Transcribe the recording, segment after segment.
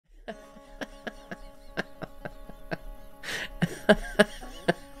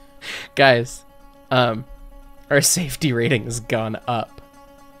Guys, our safety rating has gone up.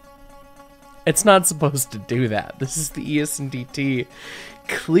 It's not supposed to do that. This is the ES&DT.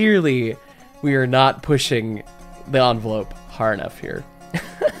 Clearly, we are not pushing the envelope hard enough here.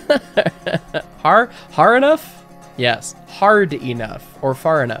 Hard enough? Yes, hard enough, or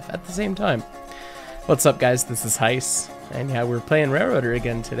far enough at the same time. What's up, guys? This is Heis, and yeah, we're playing Railroader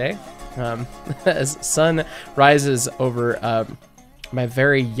again today. As sun rises over my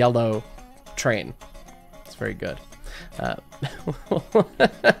very yellow train. It's very good.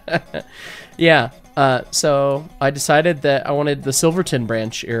 Yeah, so I decided that I wanted the Silverton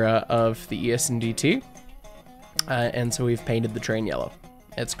branch era of the ES&DT, and so we've painted the train yellow.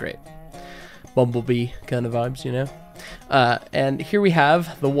 It's great. Bumblebee kind of vibes, you know? And here we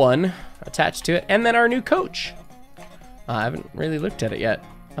have the one attached to it, and then our new coach. I haven't really looked at it yet.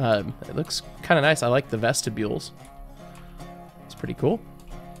 It looks kind of nice. I like the vestibules. It's pretty cool.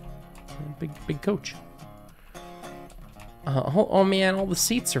 Big coach. Oh man, all the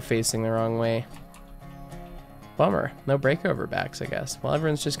seats are facing the wrong way. Bummer. No breakover backs, I guess. Well,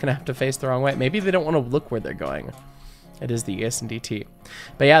 everyone's just gonna have to face the wrong way. Maybe they don't want to look where they're going. It is the ES&DT.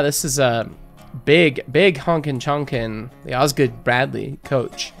 But yeah, this is a big honkin' chonkin'. The Osgood Bradley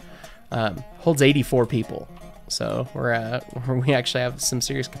coach holds 84 people. So we actually have some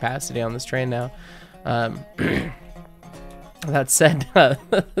serious capacity on this train now. That said,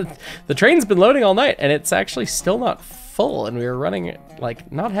 the train's been loading all night, and it's actually still not full. And we were running it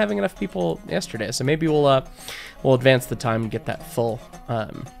like not having enough people yesterday. So maybe we'll advance the time and get that full.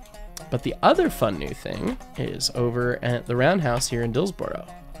 But the other fun new thing is over at the Roundhouse here in Dillsboro.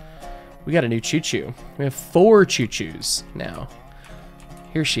 We got a new choo-choo. We have 4 choo-choos now.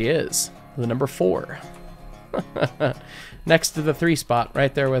 Here she is, the number 4. Next to the 3 spot,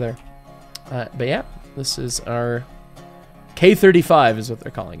 right there with her. But yeah, this is our K35 is what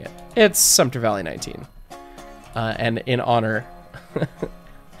they're calling it. It's Sumter Valley 19. And in honor,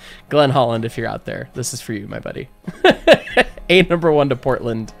 Glenn Holland, if you're out there, this is for you, my buddy. A number 1 to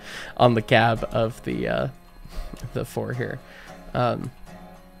Portland on the cab of the 4 here.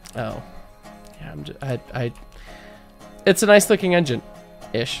 Oh, yeah, it's a nice looking engine,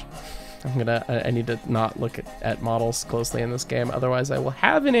 ish. I need to not look at models closely in this game, otherwise I will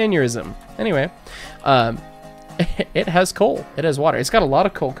have an aneurysm. Anyway, it has coal, it has water. It's got a lot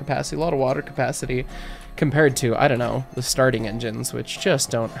of coal capacity, a lot of water capacity, compared to, I don't know, the starting engines, which just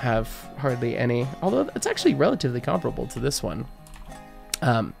don't have hardly any, although it's actually relatively comparable to this one.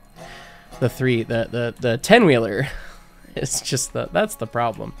 The 10-wheeler is just that's the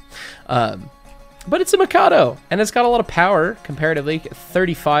problem. But it's a Mikado, and it's got a lot of power comparatively.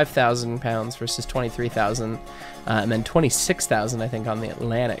 35,000 pounds versus 23,000, and then 26,000, I think, on the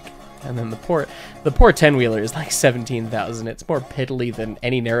Atlantic. And then the poor 10-wheeler is like 17,000. It's more piddly than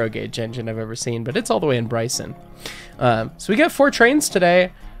any narrow gauge engine I've ever seen, but it's all the way in Bryson. So we got 4 trains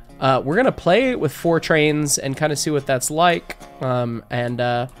today. We're gonna play with 4 trains and kind of see what that's like. I'm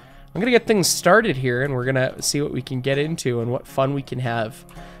gonna get things started here, and we're gonna see what we can get into and what fun we can have.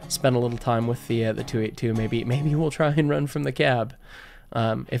 Spend a little time with the 282. Maybe we'll try and run from the cab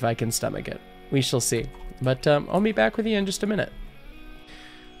if I can stomach it. We shall see. But I'll be back with you in just a minute.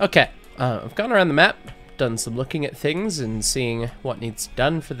 Okay, I've gone around the map, done some looking at things and seeing what needs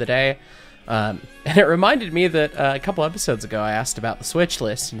done for the day. And it reminded me that a couple episodes ago I asked about the switch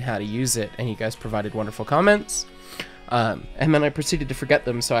list and how to use it, and you guys provided wonderful comments. And then I proceeded to forget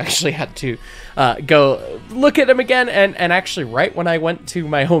them, so I actually had to go look at them again, and actually right when I went to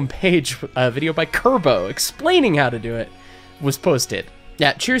my home page, a video by Kerbo explaining how to do it was posted.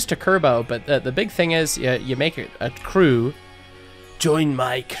 Yeah, cheers to Kerbo, but the big thing is you make a crew. Join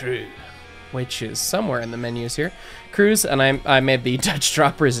my crew, which is somewhere in the menus here. Crews, and I made the Dutch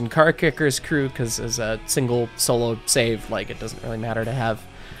Droppers and Car Kickers crew, because as a single solo save, like, it doesn't really matter to have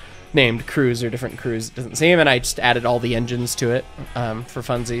named crews or different crews, it doesn't seem, and I just added all the engines to it for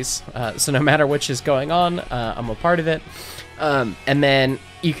funsies. So no matter which is going on, I'm a part of it. And then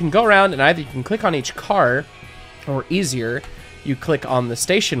you can go around and either you can click on each car, or easier, you click on the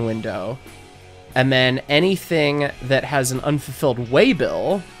station window, and then anything that has an unfulfilled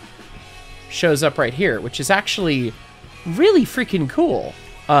waybill shows up right here, which is actually really freaking cool.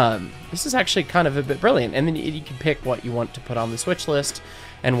 This is actually kind of a bit brilliant, and then you can pick what you want to put on the switch list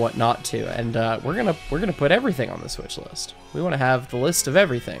and what not to. And we're gonna put everything on the switch list. We want to have the list of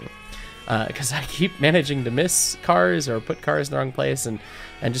everything, because I keep managing to miss cars or put cars in the wrong place, and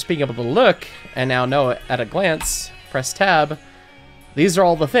just being able to look and now know at a glance, press tab, these are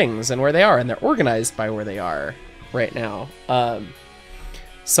all the things and where they are, and they're organized by where they are right now.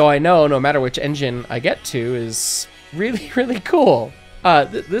 So I know no matter which engine I get to is really, really cool.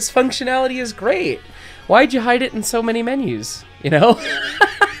 This functionality is great. Why'd you hide it in so many menus? You know?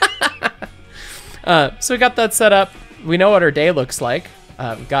 So we got that set up. We know what our day looks like.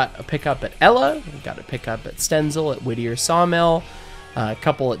 We got a pickup at Ella. We got a pickup at Stenzel, at Whittier Sawmill. A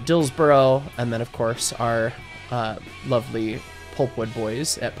couple at Dillsboro. And then, of course, our lovely Pulpwood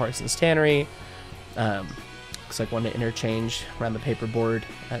boys at Parsons Tannery. Looks like one to interchange around the paperboard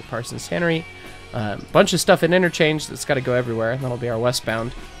at Parsons Tannery. Bunch of stuff in interchange that's got to go everywhere. That'll be our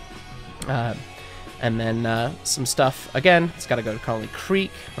westbound. And then some stuff, again, it's got to go to Connolly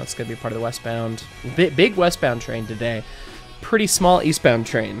Creek. That's going to be part of the westbound. Big westbound train today. Pretty small eastbound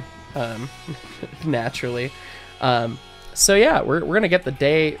train, naturally. So yeah, we're going to get the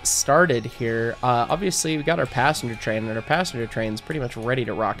day started here. Obviously, we got our passenger train, and our passenger train's pretty much ready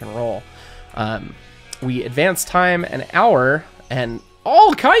to rock and roll. We advanced time an hour, and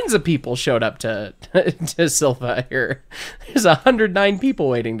all kinds of people showed up to Silva here. There's 109 people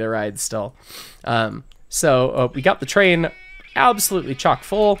waiting to ride still. So we got the train absolutely chock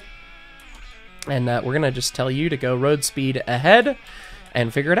full, and we're gonna just tell you to go road speed ahead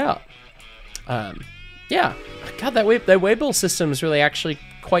and figure it out. Yeah, God, that waybill system is really actually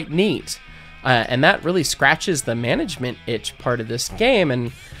quite neat, and that really scratches the management itch part of this game,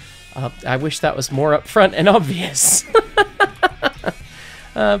 and I wish that was more upfront and obvious.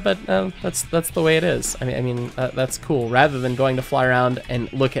 But that's the way it is. I mean that's cool. Rather than going to fly around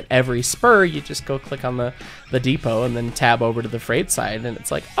and look at every spur, you just go click on the depot and then tab over to the freight side, and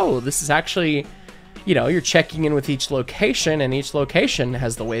it's like, oh, this is actually, you know, you're checking in with each location, and each location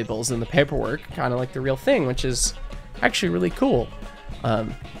has the waybills and the paperwork, kind of like the real thing, which is actually really cool.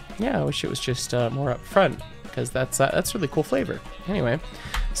 Yeah, I wish it was just more upfront, because that's really cool flavor. Anyway.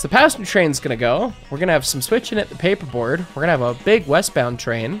 So the passenger train's gonna go. We're gonna have some switching at the paperboard. We're gonna have a big westbound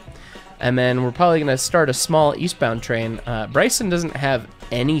train, and then we're probably gonna start a small eastbound train. Bryson doesn't have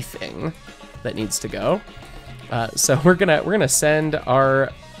anything that needs to go, so we're gonna send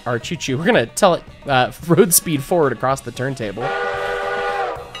our choo-choo. We're gonna tell it road speed forward across the turntable.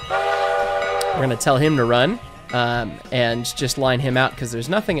 We're gonna tell him to run, and just line him out because there's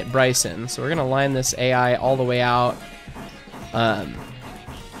nothing at Bryson. So we're gonna line this AI all the way out.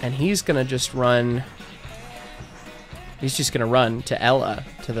 And he's gonna just run. He's just gonna run to Ella,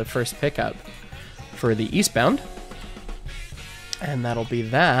 to the first pickup for the eastbound, and that'll be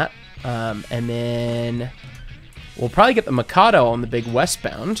that. And then we'll probably get the Mikado on the big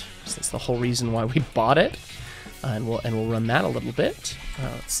westbound. So that's the whole reason why we bought it, and we'll run that a little bit.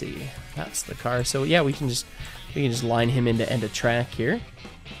 Let's see, that's the car. So yeah, we can just line him into end of track here.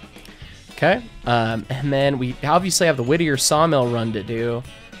 Okay, and then we obviously have the Whittier Sawmill run to do.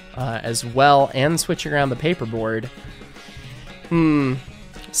 As well, and switching around the paperboard.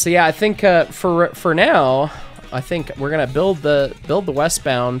 So yeah, I think for now, I think we're gonna build the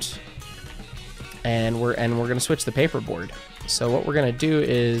westbound, and we're gonna switch the paperboard. So what we're gonna do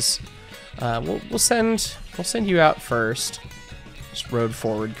is we'll send you out first, just road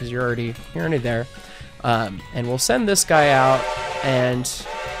forward because you're already there, and we'll send this guy out, and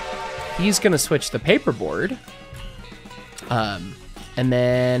he's gonna switch the paperboard. And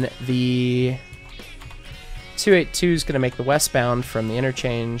then the 282 is going to make the westbound from the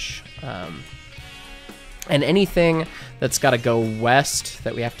interchange. And anything that's got to go west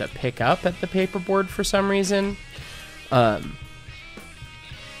that we have to pick up at the paperboard for some reason. Oh,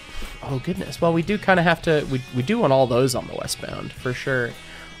 goodness. Well, we do kind of have to... We do want all those on the westbound, for sure.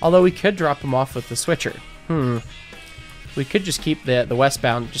 Although we could drop them off with the switcher. We could just keep the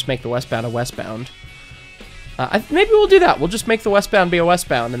westbound, just make the westbound a westbound. Maybe we'll do that. We'll just make the westbound be a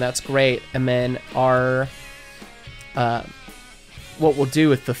westbound, and that's great. And then our... what we'll do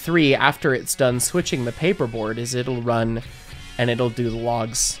with the 3 after it's done switching the paperboard is it'll run and it'll do the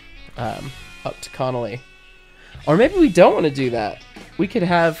logs up to Connolly. Or maybe we don't want to do that. We could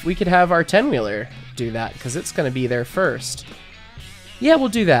have our 10-wheeler do that because it's going to be there first. Yeah, we'll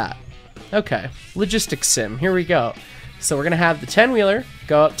do that. Okay, logistics sim. Here we go. So we're gonna have the 10-wheeler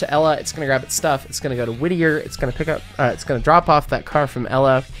go up to Ella. It's gonna grab its stuff. It's gonna go to Whittier. It's gonna pick up. It's gonna drop off that car from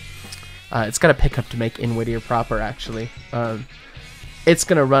Ella. It's got to pick up to make in Whittier proper. Actually, it's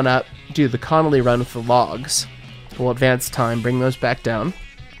gonna run up, do the Connolly run with the logs. We'll advance time, bring those back down.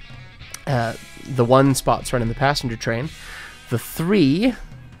 The 1 spot's running the passenger train. The 3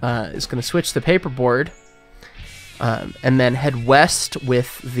 is gonna switch the paperboard, and then head west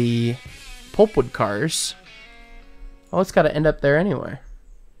with the pulpwood cars. Oh, it's got to end up there anyway.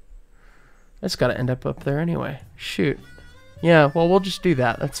 It's got to end up there anyway. Shoot. Yeah, well, we'll just do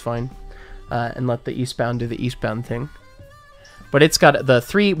that. That's fine. And let the eastbound do the eastbound thing. But it's got the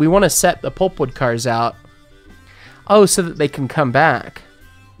 3... We want to set the pulpwood cars out. Oh, so that they can come back.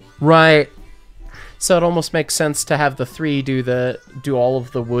 Right. So it almost makes sense to have the 3 do all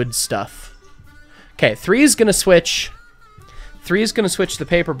of the wood stuff. Okay, 3 is gonna switch. 3 is gonna switch the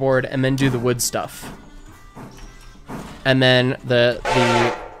paperboard and then do the wood stuff. And then the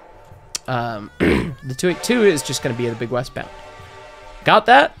 282 is just gonna be the big westbound. Got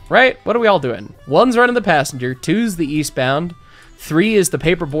that? Right? What are we all doing? 1's running the passenger, 2's the eastbound, 3 is the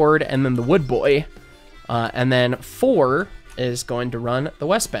paperboard and then the wood boy, and then 4 is going to run the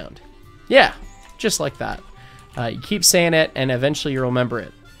westbound. Yeah, just like that. You keep saying it, and eventually you'll remember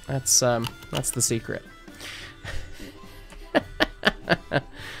it. That's the secret.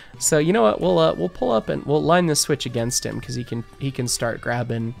 So you know what? We'll pull up and we'll line this switch against him because he can start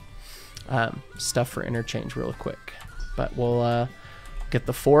grabbing stuff for interchange real quick. But we'll get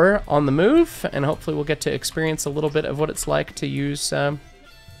the 4 on the move, and hopefully we'll get to experience a little bit of what it's like to use our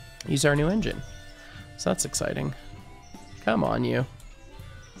new engine. So that's exciting. Come on, you.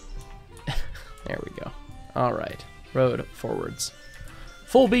 There we go. All right, road forwards,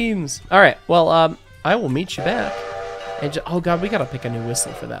 full beans. All right, well, I will meet you back. And oh god, we gotta pick a new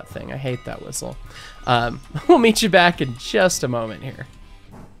whistle for that thing. I hate that whistle. We'll meet you back in just a moment here.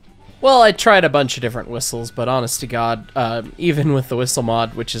 Well, I tried a bunch of different whistles, but honest to God, even with the whistle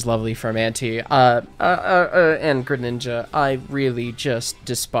mod, which is lovely from Anti and Greninja, I really just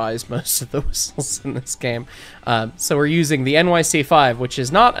despise most of the whistles in this game. So we're using the NYC5, which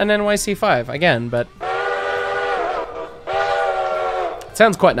is not an NYC5, again, but it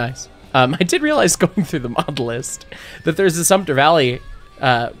sounds quite nice. I did realize going through the mod list that there's a Sumter Valley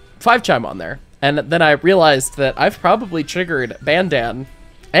 5-chime on there, and then I realized that I've probably triggered Bandan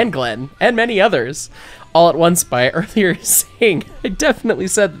and Glenn, and many others, all at once by earlier saying, I definitely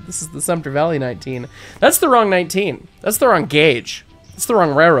said that this is the Sumter Valley 19. That's the wrong 19. That's the wrong gauge. It's the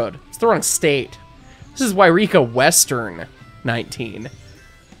wrong railroad. It's the wrong state. This is Wairika Western 19.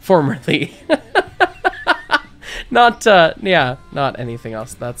 Formerly. Not, yeah, not anything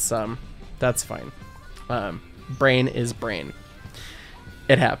else. That's fine. Brain is brain.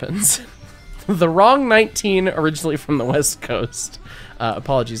 It happens. The wrong 19 originally from the West Coast.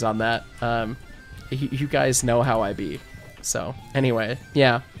 Apologies on that. You guys know how I be. So, anyway,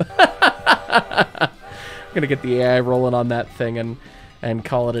 yeah. I'm gonna get the AI rolling on that thing and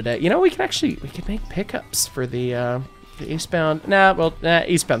call it a day. You know, we can make pickups for the eastbound.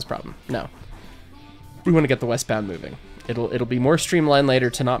 Eastbound's problem. No. We want to get the westbound moving. It'll be more streamlined later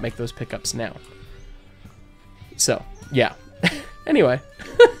to not make those pickups now. So, yeah. Anyway.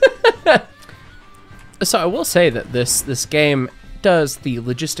 So I will say that this game does the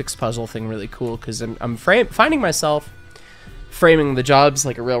logistics puzzle thing really cool, because I'm finding myself framing the jobs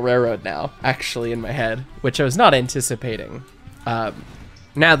like a real railroad now, actually, in my head, which I was not anticipating. Now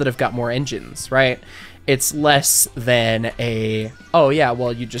that I've got more engines, right? It's less than a, oh yeah,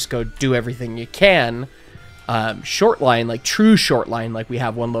 well, you just go do everything you can. Short line, like true short line, like we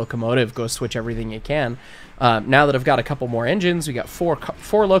have one locomotive, go switch everything you can. Now that I've got a couple more engines, we got four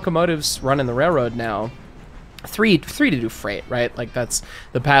locomotives running the railroad now. Three to do freight, right? Like that's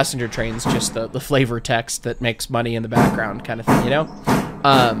the passenger train's just the flavor text that makes money in the background kind of thing, you know?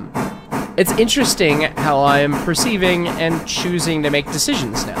 It's interesting how I'm perceiving and choosing to make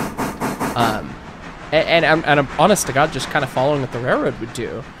decisions now. And I'm honest to God, just kind of following what the railroad would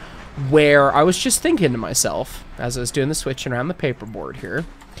do, where I was just thinking to myself, as I was doing the switching around the paperboard here,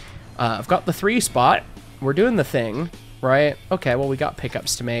 I've got the 3 spot, we're doing the thing, right? Okay, well, we got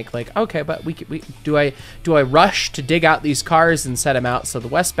pickups to make, like, okay, but do I rush to dig out these cars and set them out so the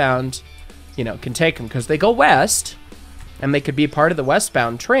westbound, you know, can take them, because they go west, and they could be part of the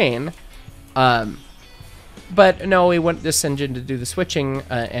westbound train, but no, we want this engine to do the switching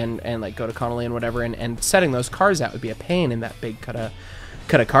and like go to Connolly and whatever, and setting those cars out would be a pain in that big cut of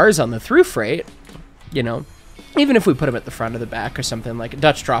cars on the through freight, you know. Even if we put them at the front or the back or something, like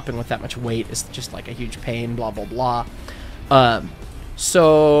Dutch dropping with that much weight is just like a huge pain, blah, blah, blah.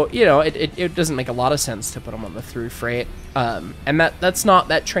 So, you know, it doesn't make a lot of sense to put them on the through freight. And that's not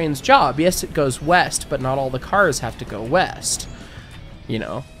that train's job. Yes, it goes west, but not all the cars have to go west. You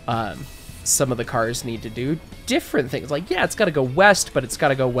know, some of the cars need to do different things. Like, yeah, it's got to go west, but it's got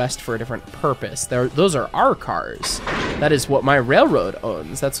to go west for a different purpose. Those are our cars. That is what my railroad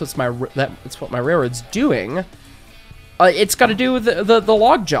owns. That's what my railroad's doing. It's got to do with the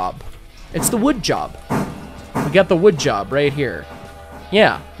log job. It's the wood job. We got the wood job right here.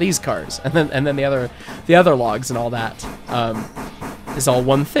 Yeah, these cars, and then the other logs and all that is all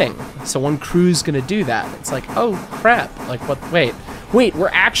one thing. So one crew's gonna do that. It's like, oh crap! Like what? Wait, we're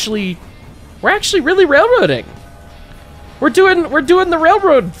actually really railroading. We're doing the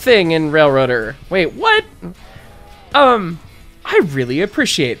railroad thing in Railroader. Wait, what? I really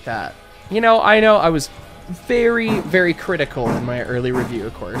appreciate that. You know I was very, very critical in my early review,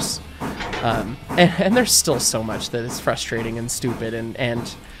 of course. And there's still so much that is frustrating and stupid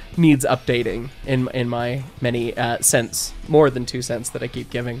and needs updating in my many cents, more than 2 cents that I keep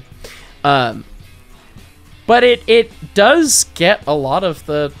giving. But it does get a lot of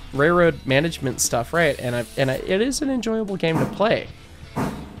the railroad management stuff right, and it is an enjoyable game to play.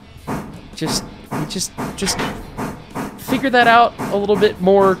 Just figure that out a little bit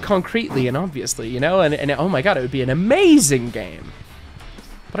more concretely and obviously, you know, and oh my god, it would be an amazing game.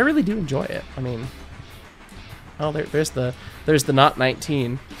 But I really do enjoy it. I mean, oh, there's the Not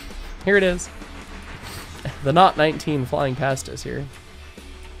 19. Here it is. The Not 19 flying past us here.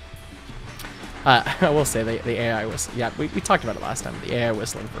 I will say the AI was, yeah, we talked about it last time. The AI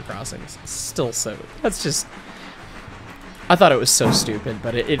whistling for crossings, still so. That's just. I thought it was so stupid,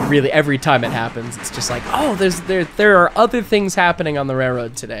 but it really, every time it happens, it's just like, oh, there are other things happening on the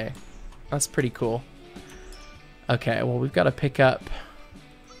railroad today. That's pretty cool. Okay, well, we've got to pick up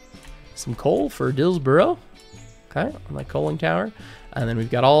some coal for Dillsboro. Okay, on the coaling tower. And then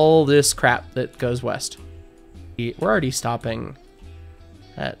we've got all this crap that goes west. We're already stopping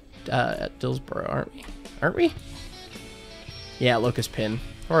at Dillsboro, aren't we? Aren't we? Yeah, Locust Pin.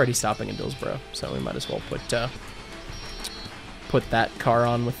 We're already stopping in Dillsboro, so we might as well put that car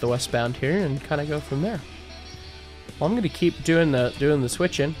on with the westbound here and kind of go from there. Well, I'm gonna keep doing the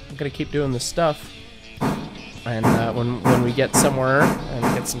switching. I'm gonna keep doing this stuff, and when we get somewhere and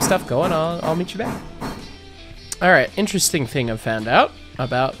get some stuff going, I'll meet you back. All right, interesting thing I've found out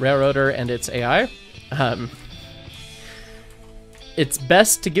about Railroader and its AI. It's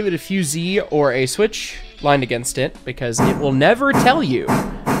best to give it a fuse Z or a switch lined against it because it will never tell you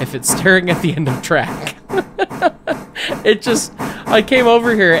if it's staring at the end of track. It just, I came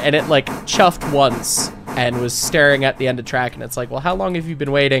over here and it like chuffed once and was staring at the end of track, and it's like, well, how long have you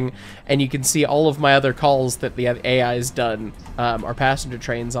been waiting? And you can see all of my other calls that the AI's done are passenger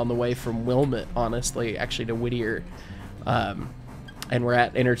trains on the way from Wilmot, honestly, actually to Whittier. And we're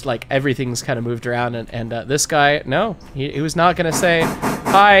at like everything's kind of moved around, and this guy, no, he was not gonna say,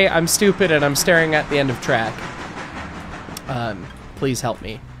 hi, I'm stupid and I'm staring at the end of track. Please help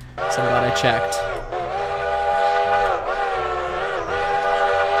me. So I'm glad I checked.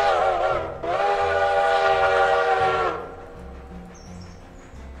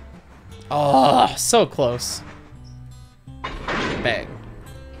 Oh, so close. Bang.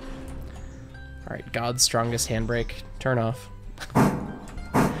 All right, God's strongest handbrake. Turn off.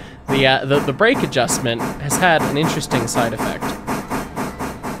 The brake adjustment has had an interesting side effect.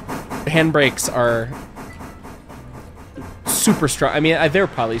 Handbrakes are super strong. I mean, they're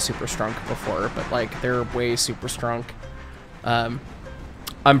probably super strong before, but like they're way super strong. I'm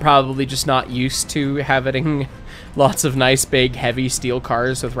probably just not used to having lots of nice, big, heavy steel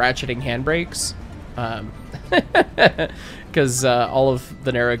cars with ratcheting handbrakes. Because all of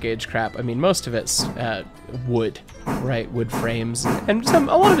the narrow gauge crap, I mean, most of it's wood, right? Wood frames, and a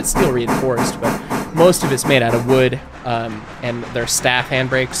lot of it's steel reinforced, but most of it's made out of wood, and they're staff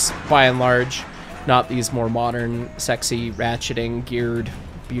handbrakes, by and large, not these more modern, sexy, ratcheting, geared,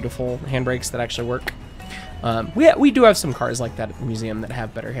 beautiful handbrakes that actually work. We do have some cars like that at the museum that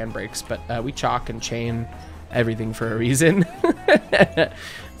have better handbrakes, but we chalk and chain everything for a reason.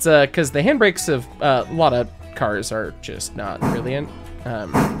 It's because the handbrakes of a lot of cars are just not brilliant,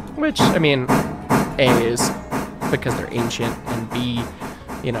 which, I mean, A, is because they're ancient, and B,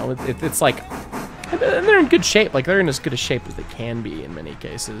 you know, it's like, they're in good shape, like they're in as good a shape as they can be in many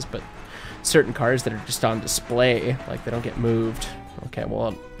cases, but certain cars that are just on display, like they don't get moved. Okay, well,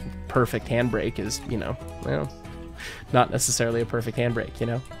 a perfect handbrake is, you know, well, not necessarily a perfect handbrake, you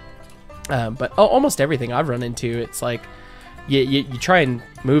know. But almost everything I've run into, it's like you try and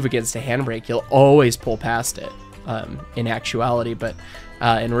move against a handbrake, you'll always pull past it in actuality. But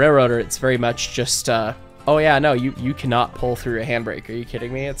in Railroader, it's very much just, oh yeah, no, you cannot pull through a handbrake. Are you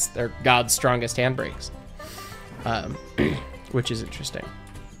kidding me? They're God's strongest handbrakes, which is interesting.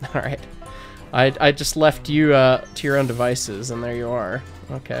 All right. I just left you to your own devices, and there you are.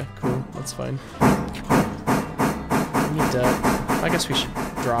 Okay, cool. That's fine. I need to... I guess we should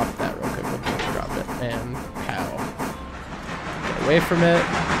drop that real quick. We'll just drop it. And pow. Get away from it.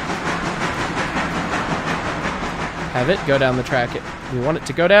 Have it go down the track. We want it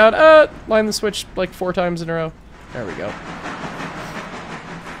to go down. Line the switch like 4 times in a row. There we go.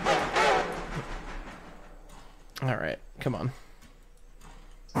 All right, come on.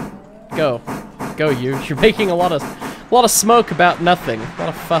 Go. Go, you. You're making a lot of smoke about nothing. A lot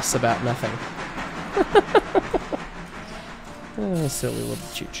of fuss about nothing. Oh, silly little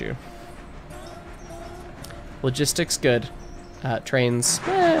choo-choo. Logistics good. Trains.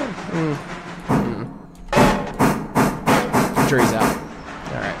 Jury's out.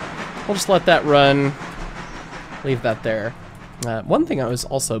 Alright. We'll just let that run. Leave that there. One thing I was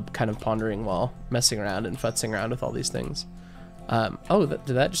also kind of pondering while messing around and futzing around with all these things. Oh,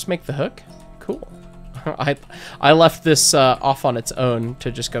 did that just make the hook? Cool. I left this off on its own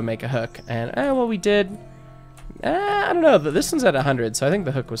to just go make a hook. And, well, we did... I don't know. This one's at 100, so I think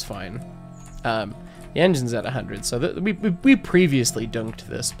the hook was fine. The engine's at 100, so we previously dunked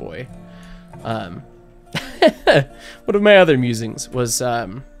this boy. One of my other musings was I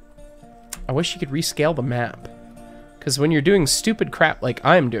wish you could rescale the map, because when you're doing stupid crap like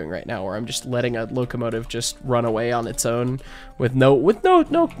I'm doing right now, where I'm just letting a locomotive just run away on its own with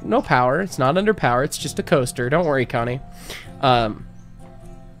no power. It's not under power. It's just a coaster. Don't worry, Connie.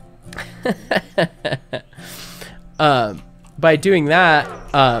 By doing that,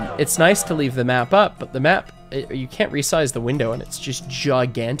 it's nice to leave the map up, but the map, you can't resize the window, and it's just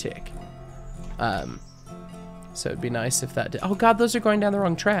gigantic. So it'd be nice if that did. Oh god, those are going down the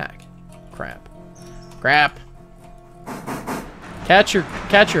wrong track. Crap. Catch your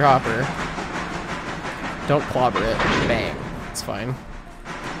hopper. Don't clobber it. Bang. It's fine.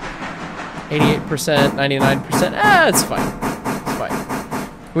 88%, 99%. It's fine. It's fine.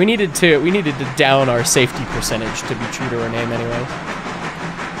 We needed to down our safety percentage to be true to our name anyway.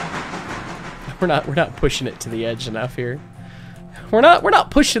 We're not pushing it to the edge enough here. We're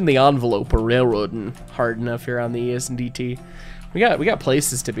not pushing the envelope or railroading hard enough here on the ES&DT. We got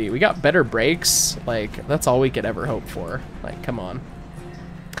places to be. We got better brakes. Like, that's all we could ever hope for. Like, come on.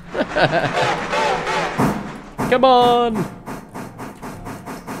 Come on.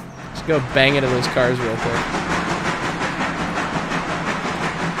 Just go bang into those cars real quick.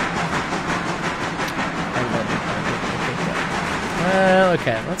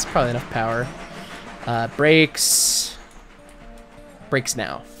 Okay, that's probably enough power. Brakes. Brakes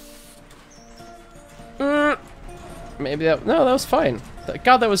now. Maybe that was fine.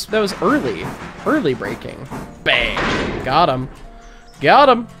 God, that was early braking. Bang! Got him.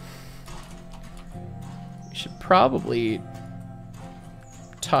 We should probably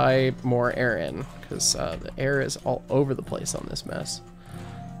tie more air in, because the air is all over the place on this mess.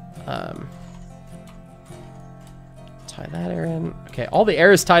 Tie that air in. Okay, all the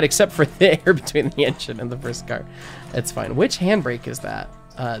air is tied except for the air between the engine and the first car. It's fine. Which handbrake is that?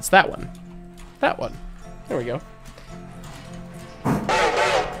 It's that one. That one. There we go.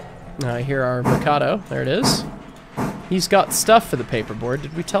 Now here our Mikado. There it is. He's got stuff for the paperboard.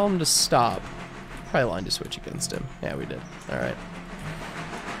 Did we tell him to stop? Probably line to switch against him. Yeah, we did. All right.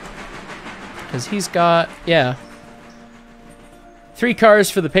 Because he's got, yeah, 3 cars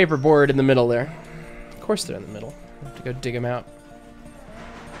for the paperboard in the middle there. Of course they're in the middle. I have to go dig them out.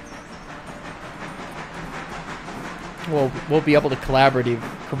 We'll be able to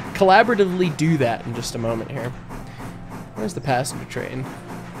collaboratively do that in just a moment here. Where's the passenger train?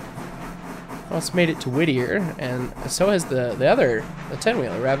 Well, it's made it to Whittier, and so has the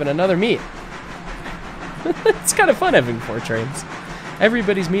 10-wheeler. We're having another meet. It's kind of fun having 4 trains.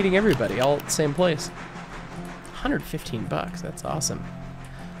 Everybody's meeting everybody, all at the same place. 115 bucks, that's awesome.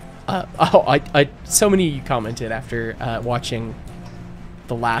 So many of you commented after watching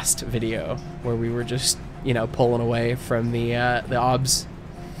the last video where we were just, you know, pulling away from the OBS.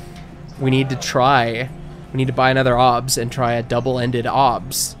 We need to buy another OBS and try a double-ended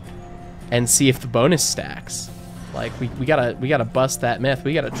OBS and see if the bonus stacks. Like, we gotta bust that myth.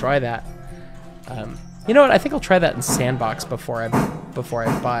 We gotta try that. You know what? I think I'll try that in Sandbox before I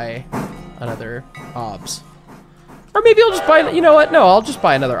buy another OBS. Or maybe I'll just buy. You know what? No, I'll just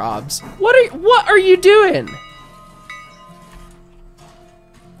buy another OBS. What are you doing?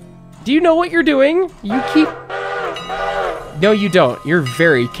 Do you know what you're doing? You keep. No, you don't. You're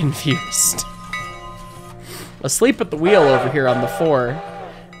very confused. Asleep at the wheel over here on the 4.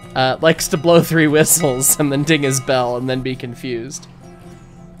 Likes to blow 3 whistles and then ding his bell and then be confused.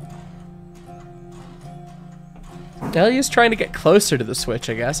 Now he's trying to get closer to the switch,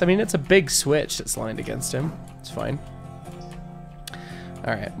 I guess. I mean, it's a big switch that's lined against him. It's fine.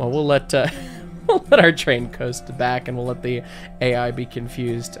 All right. Well, we'll let our train coast back, and we'll let the AI be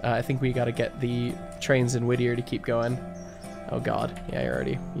confused. I think we got to get the trains in Whittier to keep going. Oh God. Yeah,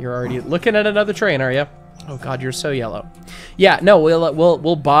 you're already looking at another train, are you? Oh God, you're so yellow. Yeah. No,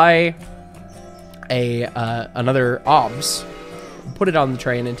 we'll buy another OBS. Put it on the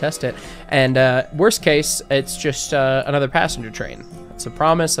train and test it, and worst case, it's just another passenger train. It's a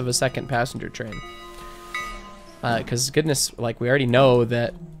promise of a second passenger train. Because goodness, like, we already know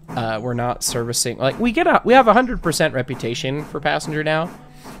that we're not servicing. Like, we have 100% reputation for passenger now,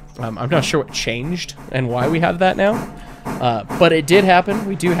 I'm not sure what changed and why we have that now, but it did happen.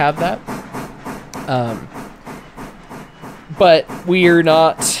 We do have that. But we're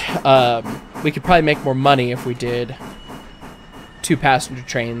not, we could probably make more money if we did 2 passenger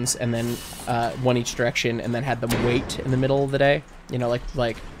trains and then one each direction and then had them wait in the middle of the day. You know,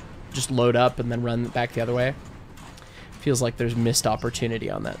 like just load up and then run back the other way. Feels like there's missed opportunity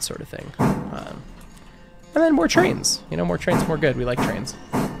on that sort of thing. And then more trains. You know, more trains, more good. We like trains.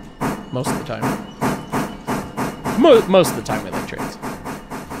 Most of the time. Most of the time we like trains.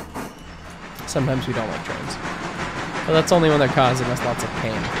 Sometimes we don't like trains. But that's only when they're causing us lots of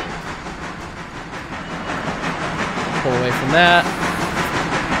pain. Pull away from that.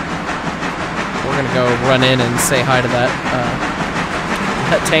 We're gonna go run in and say hi to that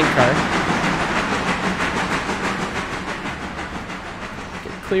tank car.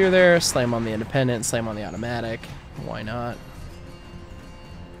 Get clear there, slam on the independent, slam on the automatic. Why not?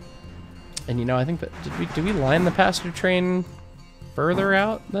 And you know, I think that did we line the passenger train further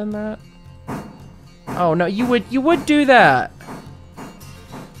out than that? Oh no, you would do that.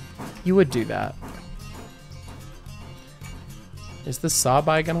 You would do that. Is this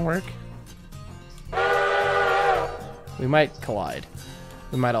saw-by gonna work? We might collide.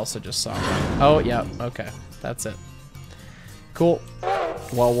 We might also just saw. Oh yeah, okay, that's it. Cool.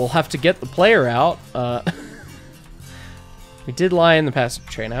 Well, we'll have to get the player out. We did line the passenger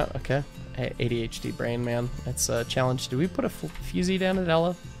train out. Okay. ADHD brain, man. That's a challenge. Did we put a fusee down at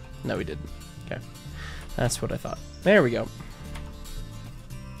Ella? No, we didn't. Okay. That's what I thought. There we go.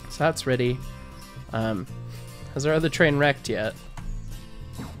 So that's ready. Has our other train wrecked yet?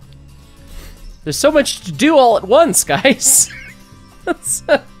 There's so much to do all at once, guys. That's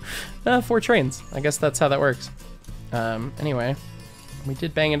 4 trains. I guess that's how that works. Anyway, we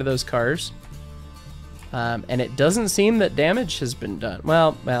did bang into those cars. And it doesn't seem that damage has been done.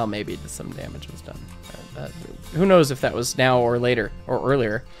 Well, maybe some damage was done. Who knows if that was now or later or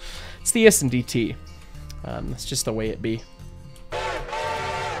earlier. It's the ES&DT. That's just the way it be.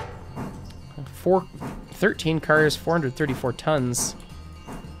 13 cars, 434 tons.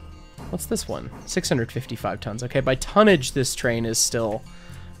 What's this one? 655 tons. Okay, by tonnage, this train is still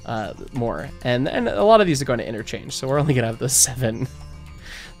more. And a lot of these are going to interchange, so we're only going to have the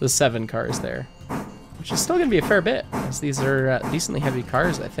 7 cars there. Which is still going to be a fair bit, as these are decently heavy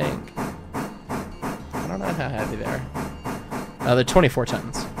cars, I think. I don't know how heavy they are. They're 24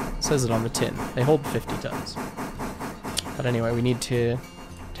 tons. It says it on the tin. They hold 50 tons. But anyway, we need to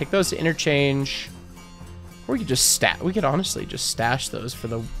take those to interchange. Or we could just we could honestly just stash those for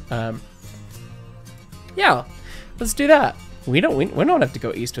the... yeah, let's do that. We don't have to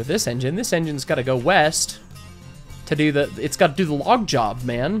go east with this engine. This engine's got to go west to do the... It's got to do the log job,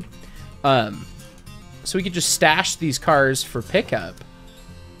 man. So we could just stash these cars for pickup.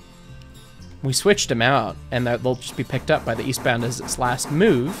 We switched them out, and they'll just be picked up by the eastbound as its last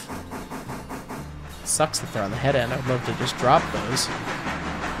move. Sucks that they're on the head end. I'd love to just drop those.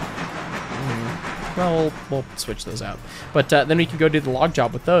 Well, we'll switch those out. But then we can go do the log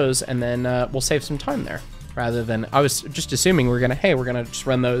job with those, and then we'll save some time there. Rather than, I was just assuming we're gonna just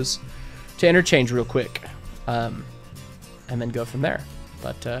run those to interchange real quick, and then go from there.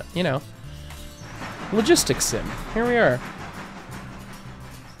 But you know. Logistics sim. Here we are.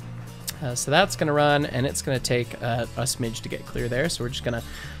 So that's going to run, and it's going to take a smidge to get clear there. So we're just going to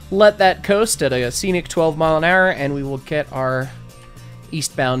let that coast at a scenic 12 mile an hour, and we will get our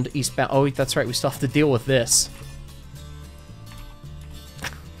eastbound. Oh, that's right. We still have to deal with this.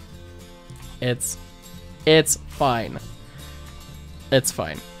 It's fine. It's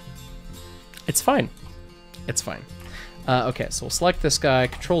fine. It's fine. It's fine. Okay, so we'll select this guy.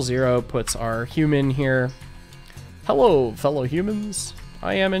 Control 0 puts our human here. Hello, fellow humans.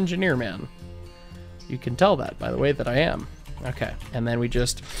 I am Engineer Man. You can tell that by the way that I am. Okay, and then we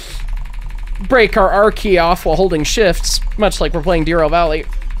just break our R key off while holding shifts, much like we're playing Deer Valley,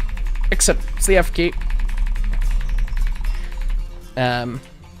 except it's the F key.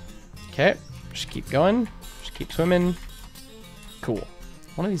 Okay, just keep going. Just keep swimming. Cool.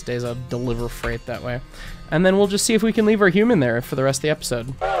 One of these days I'll deliver freight that way. And then we'll just see if we can leave our human there for the rest of the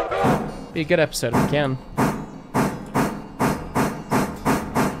episode. Be a good episode if we can.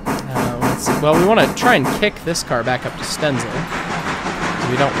 Let's see. Well, we want to try and kick this car back up to Stenzel.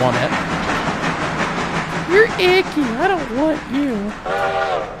 We don't want it. You're icky. I don't want you.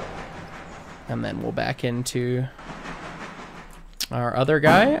 And then we'll back into our other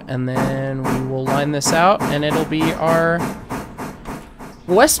guy. And then we will line this out. And it'll be our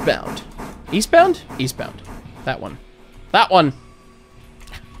westbound. Eastbound? Eastbound. That one. That one!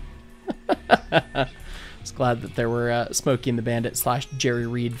 was glad that there were Smokey and the Bandit / Jerry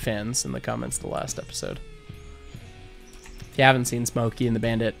Reed fans in the comments of the last episode. If you haven't seen Smokey and the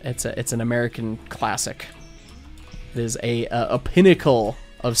Bandit, it's an American classic. It is a pinnacle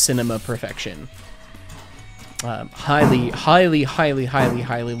of cinema perfection. Highly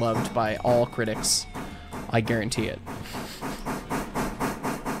loved by all critics. I guarantee it.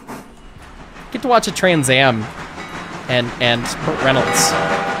 Get to watch a Trans Am and Burt Reynolds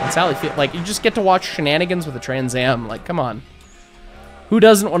and Sally Field. Like, you just get to watch shenanigans with a Trans Am. Like, come on. Who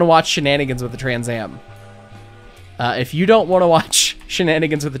doesn't want to watch shenanigans with a Trans Am? If you don't want to watch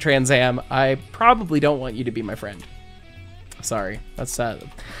shenanigans with the Trans Am, I probably don't want you to be my friend. Sorry. That's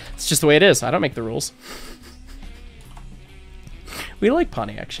it's just the way it is. I don't make the rules. We like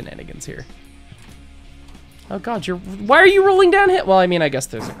Pontiac shenanigans here. Oh god, why are you rolling down hit? Well, I mean, I guess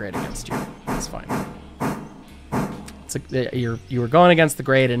there's a grade against you. That's fine. You were going against the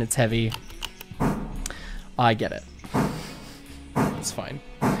grade and it's heavy. I get it. It's fine.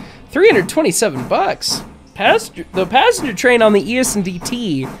 327 bucks. The passenger train on the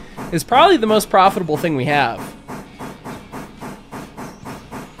ES&DT is probably the most profitable thing we have.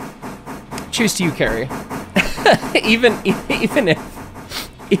 Cheers to you, Carrie. even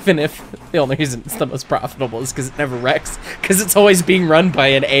if the only reason it's the most profitable is because it never wrecks, because it's always being run by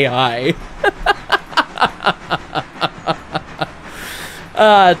an AI.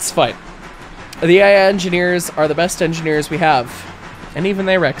 It's fine. The AI engineers are the best engineers we have. And even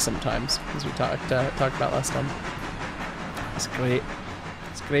they wreck sometimes, as we talked about last time. It's great.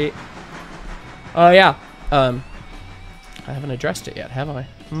 It's great. Oh, yeah. I haven't addressed it yet, have I?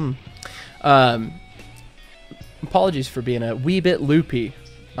 Apologies for being a wee bit loopy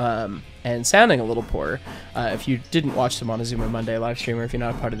and sounding a little poor. If you didn't watch the Montezuma Monday live stream, or if you're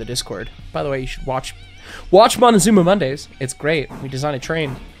not a part of the Discord. By the way, you should watch Montezuma Mondays. It's great. We design a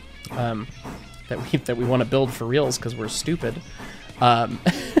train that we want to build for reals because we're stupid. And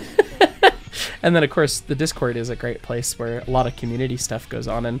then, of course, the Discord is a great place where a lot of community stuff goes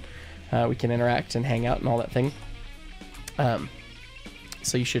on, and we can interact and hang out and all that thing.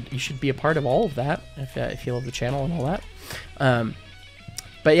 So you should be a part of all of that if you love the channel and all that.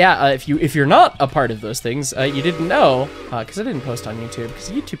 But yeah, if you're not a part of those things, you didn't know, because I didn't post on YouTube, because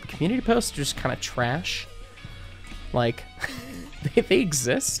YouTube community posts are just kind of trash. Like, they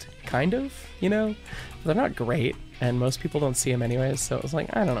exist, kind of, you know? They're not great, and most people don't see them anyways, so it was like,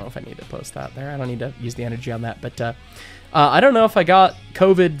 I don't know if I need to post that there. I don't need to use the energy on that, but I don't know if I got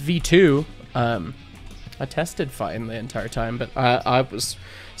COVID V2. I tested fine the entire time, but it's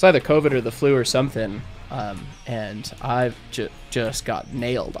either COVID or the flu or something, and I just got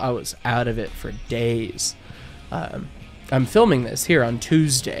nailed. I was out of it for days. I'm filming this here on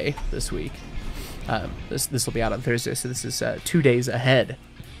Tuesday this week. This will be out on Thursday, so this is 2 days ahead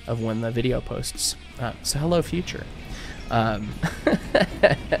of when the video posts. So hello, future. But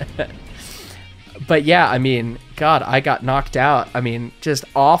yeah, I mean, God, I got knocked out. I mean, just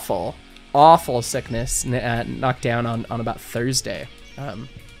awful sickness, knocked down on about Thursday.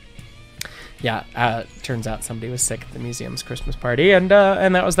 Yeah, turns out somebody was sick at the museum's Christmas party, and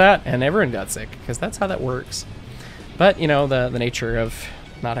that was that, and everyone got sick, because that's how that works. But, you know, the nature of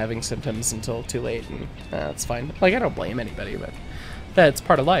not having symptoms until too late, and that's fine. Like, I don't blame anybody, but that's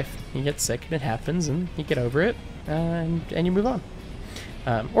part of life. You get sick, and it happens, and you get over it, and you move on.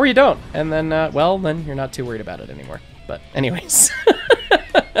 Or you don't, and then, well, then you're not too worried about it anymore. But anyways.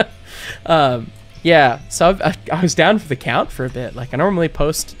 Yeah, so I was down for the count for a bit. Like, I normally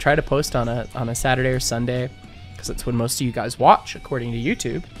try to post on a Saturday or Sunday, because that's when most of you guys watch, according to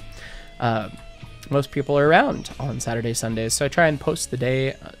YouTube. Most people are around on Saturday, Sundays, so I try and post the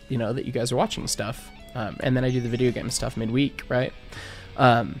day, you know, that you guys are watching stuff, and then I do the video game stuff midweek, right?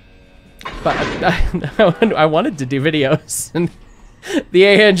 But I wanted to do videos, and the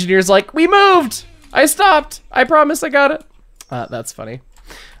AI engineer's like, "We moved! I stopped! I promise I got it!" That's funny.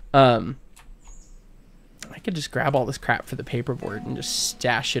 I could just grab all this crap for the paperboard and just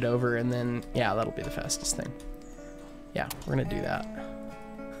stash it over, and then, yeah, that'll be the fastest thing. Yeah, we're gonna do that.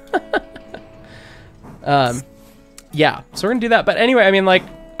 Yeah, so we're gonna do that. But anyway, I mean, like,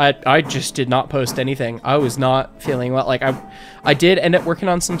 I just did not post anything. I was not feeling well. Like, I did end up working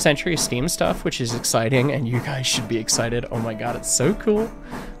on some Century Steam stuff, which is exciting, and you guys should be excited. Oh my god, it's so cool.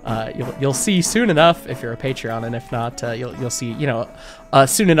 You'll see soon enough if you're a Patreon, and if not, you'll see, you know,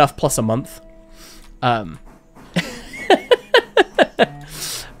 soon enough plus a month.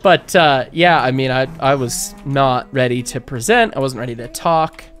 But yeah, I mean, I was not ready to present. I wasn't ready to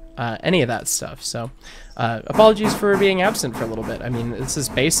talk, any of that stuff. So apologies for being absent for a little bit. I mean, this is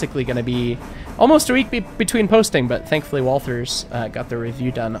basically going to be almost a week between posting, but thankfully Walters got the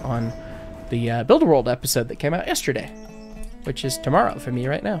review done on the Build a World episode that came out yesterday, which is tomorrow for me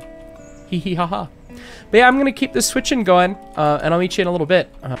right now. Hee hee ha ha. But yeah, I'm gonna keep this switching going, and I'll meet you in a little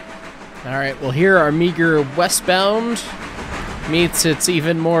bit. All right, well here our meager westbound meets its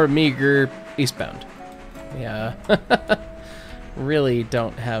even more meager eastbound. Yeah, really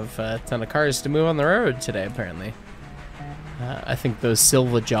don't have a ton of cars to move on the road today, apparently. I think those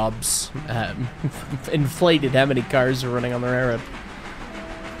Silva jobs inflated how many cars are running on the railroad.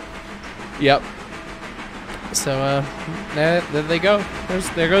 Yep. So, there they go.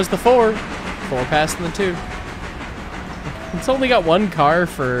 There goes the 4. 4 passing the 2. It's only got 1 car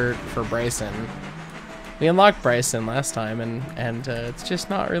for Bryson. We unlocked Bryson last time, and it's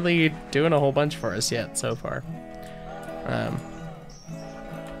just not really doing a whole bunch for us yet so far.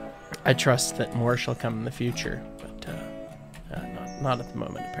 I trust that more shall come in the future, but not at the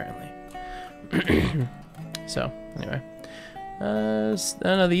moment, apparently. So, anyway.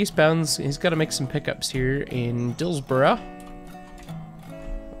 No, the eastbounds, he's got to make some pickups here in Dillsborough.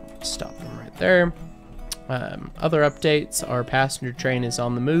 Stop him right there. Other updates, our passenger train is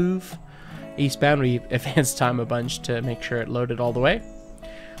on the move. Eastbound, we advanced time a bunch to make sure it loaded all the way.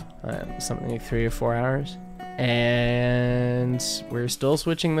 Something like 3 or 4 hours. And we're still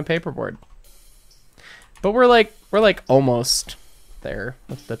switching the paperboard. But we're like almost there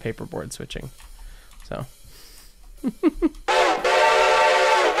with the paperboard switching. So...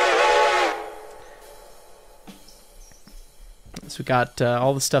 So we got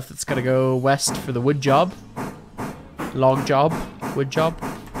all the stuff that's got to go west for the wood job, log job, wood job,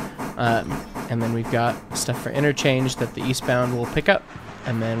 and then we've got stuff for interchange that the eastbound will pick up,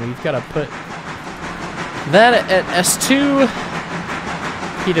 and then we've got to put that at S2,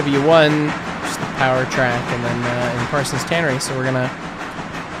 PW1, just the power track, and then in Parsons Tannery. So we're gonna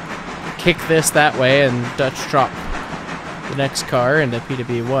kick this that way and Dutch drop the next car into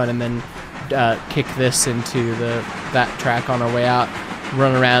PW1, and then kick this into that track on our way out,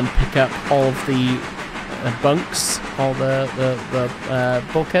 run around, pick up all of the bunks, all the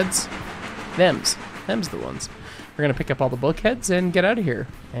bulkheads. Them's the ones. We're gonna pick up all the bulkheads and get out of here,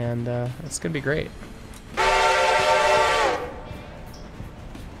 and it's gonna be great.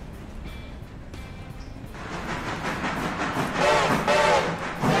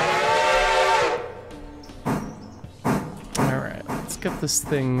 Get this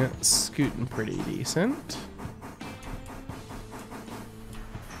thing scooting pretty decent.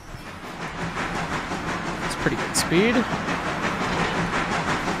 It's pretty good speed.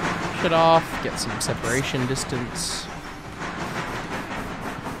 Shut off, get some separation distance.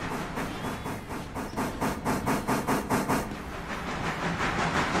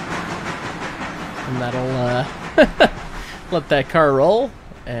 And that'll let that car roll,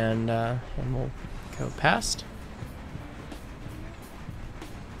 and we'll go past.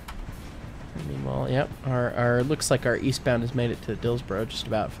 Meanwhile, yep, our looks like our eastbound has made it to Dillsborough just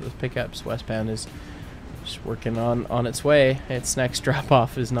about for those pickups. Westbound is just working on its way. Its next drop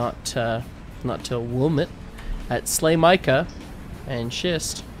off is not till Wilmot at Slay Micah and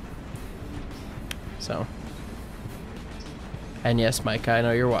Schist. So, and yes, Micah, I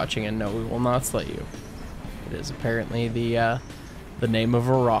know you're watching, and no, we will not slay you. It is apparently the name of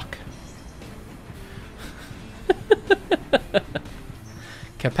a rock.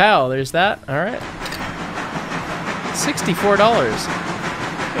 Kapow, there's that. All right. $64.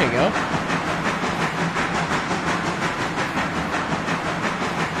 There you go.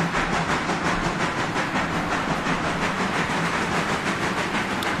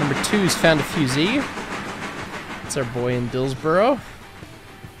 Number 2's found a fusee. That's our boy in Dillsborough.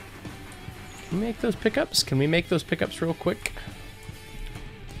 Can we make those pickups? Can we make those pickups real quick?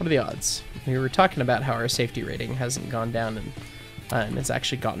 What are the odds? We were talking about how our safety rating hasn't gone down, and it's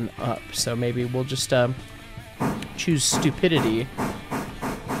actually gotten up. So maybe we'll just choose stupidity,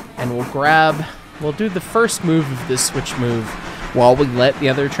 and we'll do the first move of this switch move while we let the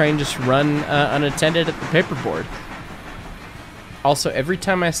other train just run unattended at the paperboard. Also, every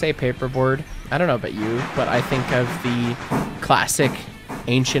time I say paperboard, I don't know about you, but I think of the classic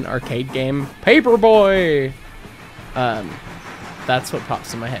ancient arcade game, Paperboy! That's what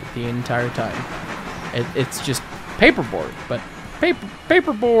pops in my head the entire time. It's just paperboard, but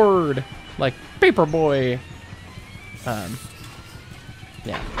paperboard, like Paperboy.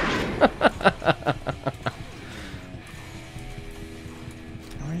 Yeah.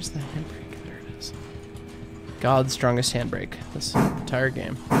 Where's the handbrake? There it is. God's strongest handbrake this entire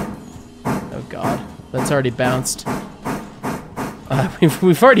game. Oh God, that's already bounced.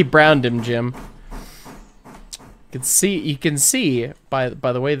 We've already browned him, Jim. You can see by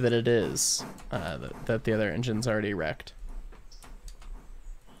the way that it is that the other engine's already wrecked.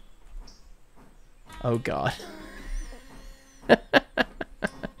 Oh god.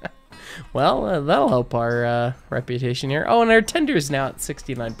 Well, that'll help our reputation here. Oh, and our tender's now at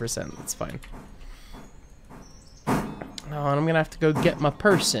 69%. That's fine. Oh, and I'm gonna have to go get my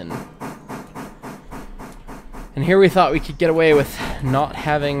person. And here we thought we could get away with not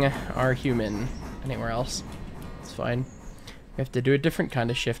having our human anywhere else. It's fine. We have to do a different kind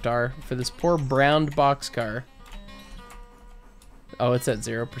of shift R for this poor browned boxcar. Oh, it's at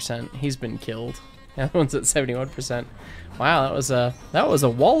 0%. He's been killed. The other one's at 71%. Wow, that was a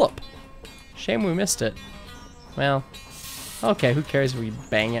wallop. Shame we missed it. Well, okay, who cares if we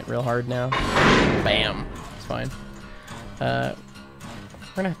bang it real hard now? Bam. It's fine. We're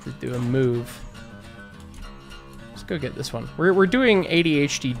gonna have to do a move. Let's go get this one. We're doing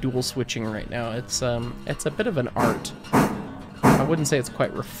ADHD dual switching right now. It's a bit of an art. I wouldn't say it's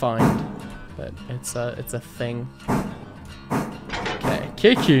quite refined, but it's a thing. Okay,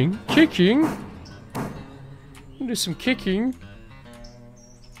 kicking. Do some kicking.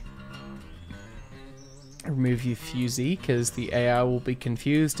 Remove you fusee, because the AI will be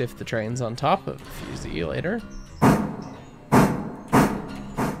confused if the train's on top of fusee later.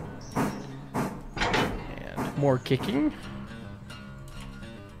 And more kicking.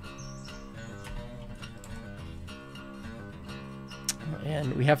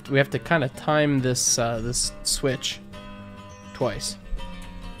 And we have to kind of time this this switch twice.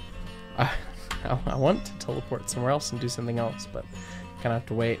 I want to teleport somewhere else and do something else, but kind of have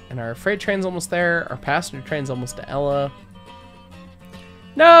to wait. And our freight train's almost there. Our passenger train's almost to Ella.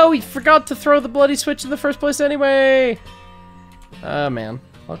 No, we forgot to throw the bloody switch in the first place anyway. Oh man,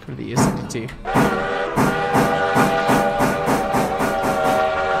 welcome to the ES&DT.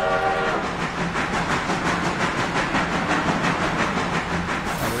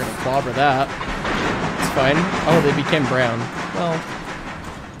 We're gonna clobber that. It's fine. Oh, they became brown. Well.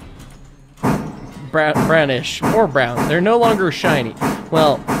 Brownish, more brown. They're no longer shiny.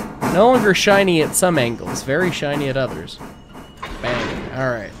 Well, no longer shiny at some angles, very shiny at others. Bang.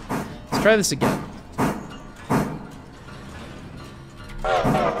 Alright. Let's try this again.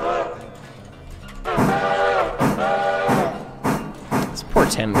 This poor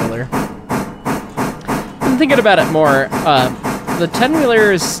 10-wheeler. I'm thinking about it more. The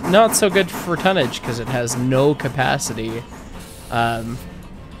 10-wheeler is not so good for tonnage because it has no capacity.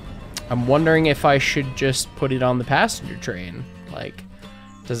 I'm wondering if I should just put it on the passenger train. Like,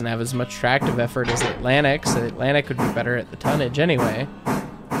 it doesn't have as much tractive effort as the Atlantic, so the Atlantic would be better at the tonnage anyway.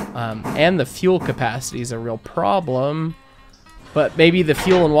 And the fuel capacity is a real problem, but maybe the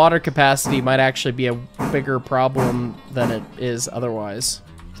fuel and water capacity might actually be a bigger problem than it is otherwise.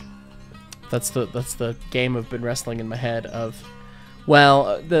 That's the game I've been wrestling in my head of,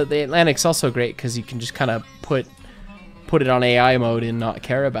 well, the Atlantic's also great because you can just kind of put it on AI mode and not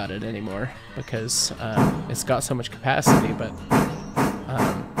care about it anymore because it's got so much capacity, but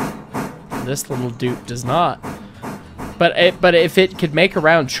this little dude does not. But if it could make a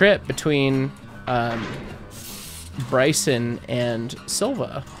round trip between Bryson and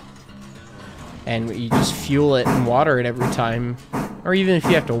Silva, and you just fuel it and water it every time, or even if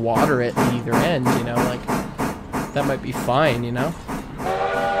you have to water it at either end, you know, like that might be fine, you know.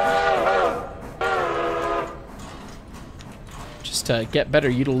 To get better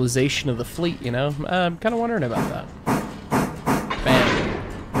utilization of the fleet, you know? I'm kind of wondering about that.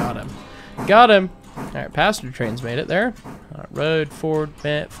 Bam. Got him. Got him! Alright, passenger train's made it there. Road, forward,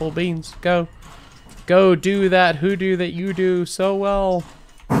 full beans. Go. Go do that hoodoo that you do so well.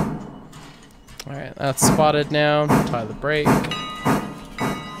 Alright, that's spotted now. Tie the brake.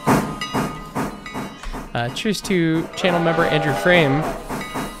 Cheers to channel member Andrew Frame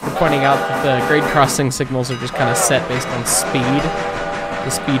for pointing out that the grade crossing signals are just kind of set based on speed. The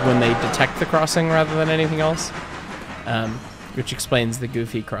speed when they detect the crossing rather than anything else. Which explains the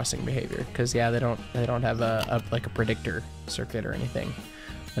goofy crossing behavior. Because yeah, they don't have a predictor circuit or anything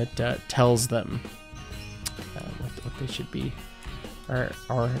that tells them what they should be, or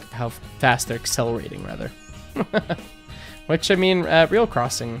how fast they're accelerating rather. Which, I mean, real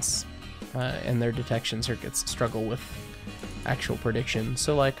crossings and their detection circuits struggle with actual prediction,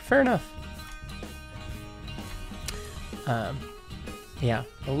 so like fair enough. Yeah,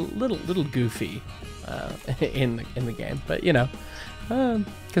 a little goofy in the game, but you know,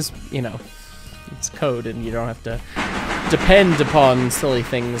 because you know it's code and you don't have to depend upon silly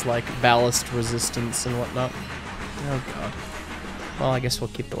things like ballast resistance and whatnot. Oh god. Well, I guess we'll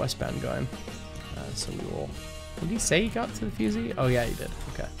keep the westbound going. So we will. Did he say he got to the fusee? Oh yeah, he did.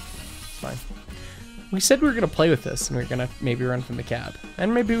 Okay, fine. We said we were going to play with this, and we are going to maybe run from the cab.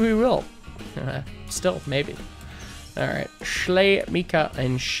 And maybe we will. Still, maybe. Alright. Schley, Mika,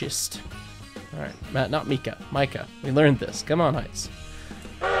 and Schist. All right, Matt, not Mika. Micah. We learned this. Come on, Heights.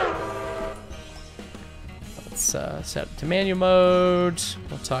 Let's set it to manual mode.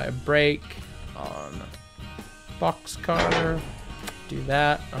 We'll tie a brake on boxcar. Do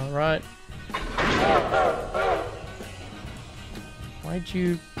that. All right. Why'd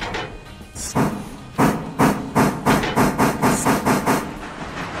you...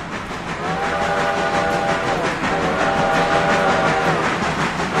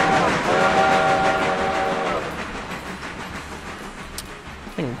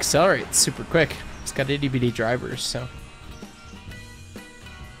 accelerates super quick. It's got itty bitty drivers, so.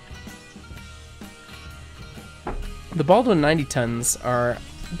 The Baldwin 90 tons are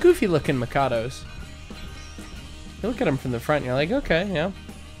goofy looking Mikados. You look at them from the front and you're like, okay, yeah.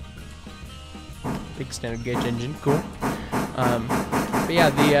 Big standard gauge engine, cool. But yeah,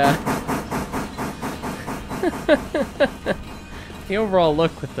 the overall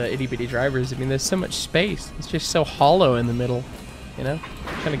look with the itty bitty drivers, I mean, there's so much space. It's just so hollow in the middle, you know?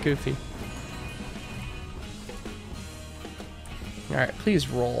 Kind of goofy. Alright, please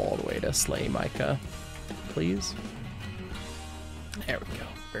roll all the way to Slay Micah. Please. There we go.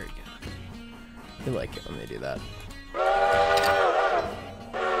 Very good. I like it when they do that.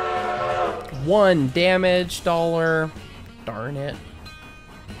 1 damage dollar. Darn it.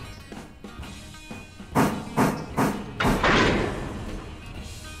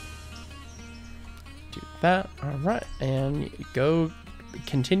 Do that. Alright, and you go.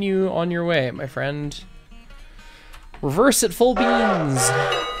 Continue on your way, my friend. Reverse at full beans.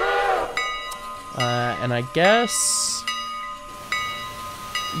 And I guess...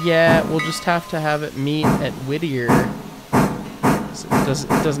 yeah, we'll just have to have it meet at Whittier. So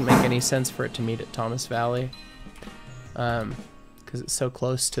it doesn't make any sense for it to meet at Thomas Valley. Because it's so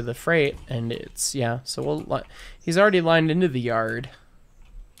close to the freight, and it's... yeah, so he's already lined into the yard.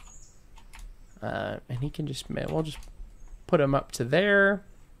 And he can just... we'll just put him up to there,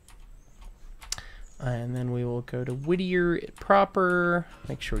 and then we will go to Whittier proper,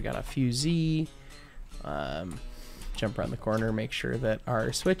 make sure we got a fusee, jump around the corner, make sure that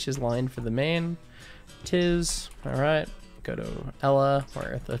our switch is lined for the main. Tis all right. Go to Ella,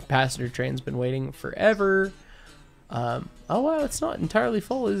 where the passenger train's been waiting forever. Oh wow, it's not entirely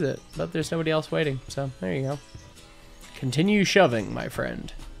full, is it? But there's nobody else waiting, so there you go. Continue shoving, my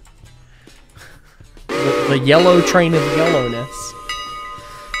friend. The yellow train of yellowness.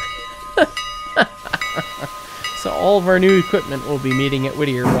 So all of our new equipment will be meeting at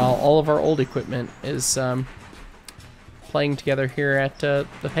Whittier, while all of our old equipment is playing together here at the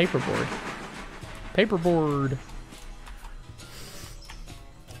paperboard. Paperboard.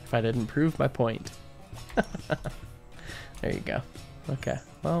 If I didn't prove my point. There you go. Okay.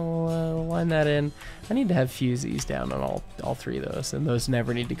 Well, we'll line that in. I need to have fusees down on all 3 of those, and those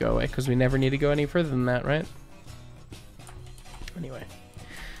never need to go away, because we never need to go any further than that, right? Anyway,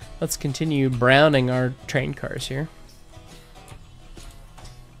 let's continue browning our train cars here.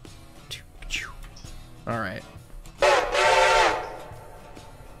 All right.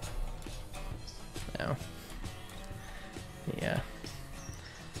 Now, yeah,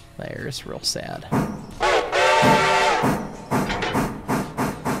 there's real sad.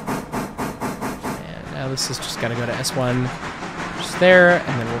 Now this is just gotta go to S1, just there,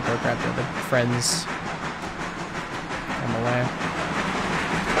 and then we'll go grab the other friends on the way.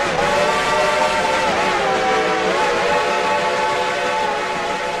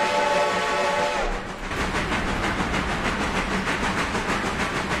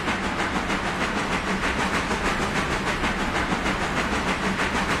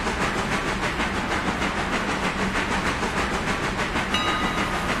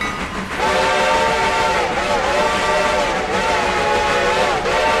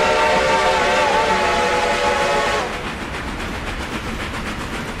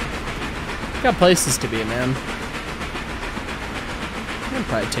 Got places to be, man. I can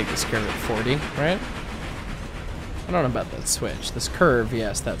probably take this curve at 40, right? I don't know about that switch. This curve,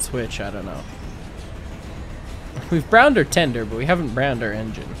 yes, that switch, I don't know. We've browned our tender, but we haven't browned our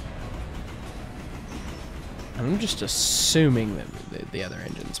engine. I'm just assuming that the other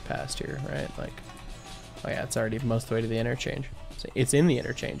engine's passed here, right? Like, oh yeah, it's already most of the way to the interchange. So it's in the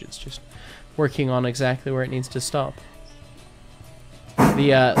interchange, it's just working on exactly where it needs to stop.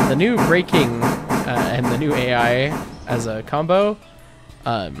 The new braking and the new AI as a combo,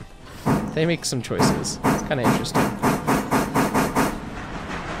 they make some choices. It's kind of interesting.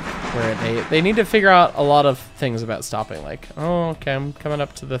 Where they need to figure out a lot of things about stopping. Like, oh, okay, I'm coming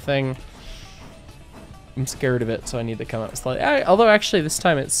up to the thing. I'm scared of it, so I need to come up slightly. Although actually this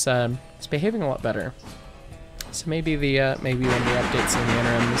time it's behaving a lot better. So maybe maybe one of the updates in the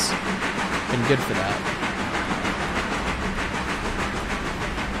interims been good for that.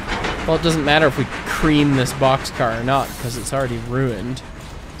 Well, it doesn't matter if we cream this boxcar or not, because it's already ruined.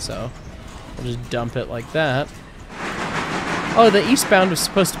 So, we'll just dump it like that. Oh, the eastbound was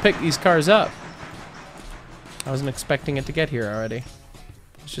supposed to pick these cars up. I wasn't expecting it to get here already.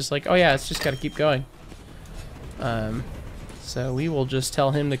 It's just like, oh yeah, it's just got to keep going. So we will just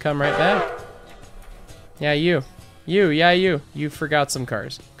tell him to come right back. Yeah, you. You forgot some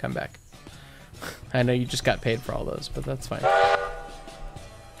cars. Come back. I know you just got paid for all those, but that's fine.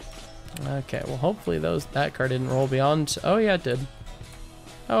 Okay, well hopefully that car didn't roll beyond. Oh yeah, it did.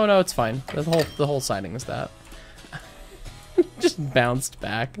 Oh no, it's fine. The whole siding is that. Just bounced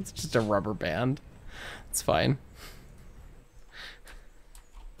back. It's just a rubber band. It's fine.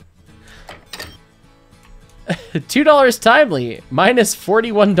 $2 timely, minus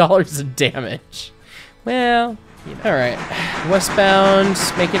 $41 of damage. Well, you know. All right, westbound,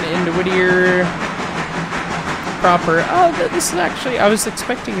 making it into Whittier proper. Oh, this is actually, I was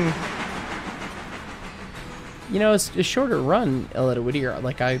expecting, you know, it's a shorter run out of Whittier.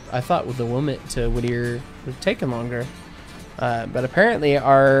 Like I thought with the Wilmot to Whittier would have taken longer. But apparently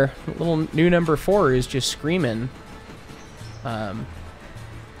our little new number 4 is just screaming,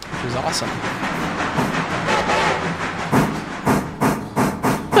 which is awesome.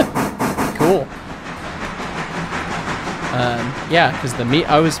 Cool. Yeah, because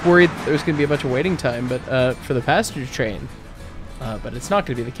I was worried there was going to be a bunch of waiting time, but for the passenger train, but it's not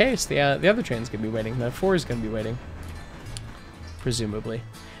going to be the case. The other train's going to be waiting. The 4 is going to be waiting, presumably.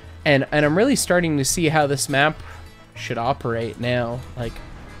 And I'm really starting to see how this map should operate now, like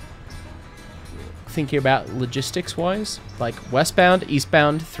thinking about logistics wise, like westbound,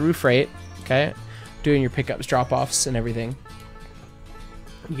 eastbound, through freight, okay, doing your pickups, drop-offs and everything.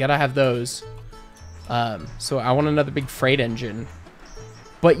 You gotta have those. So I want another big freight engine,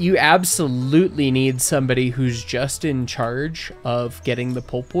 but you absolutely need somebody who's just in charge of getting the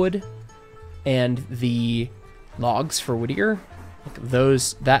pulpwood and the logs for Whittier. Like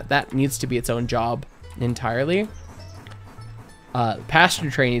those, that needs to be its own job entirely. The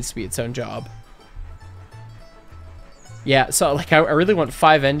passenger train needs to be its own job. Yeah, so like I really want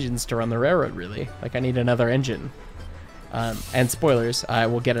 5 engines to run the railroad, really. Like I need another engine. And spoilers, I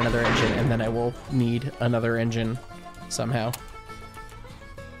will get another engine and then I will need another engine somehow.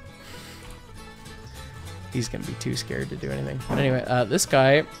 He's gonna be too scared to do anything. But anyway, this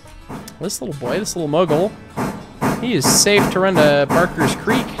guy, this little boy, this little mogul, he is safe to run to Barker's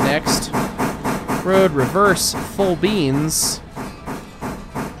Creek next. Road reverse, full beans.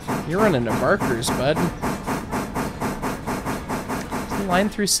 You're running to Barker's, bud. Is he line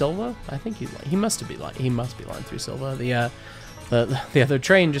through Silva? I think he must be line through Silva. The other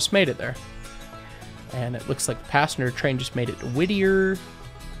train just made it there, and it looks like the passenger train just made it to Whittier.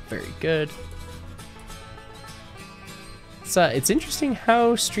 Very good. It's interesting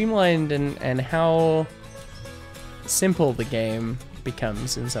how streamlined and how simple the game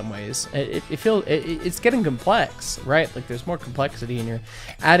becomes in some ways. It's getting complex, right? Like there's more complexity and you're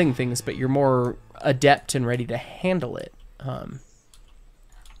adding things, but you're more adept and ready to handle it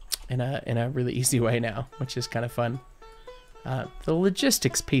in a really easy way now, which is kind of fun. The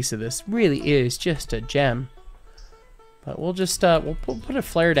logistics piece of this really is just a gem. But we'll just we'll put a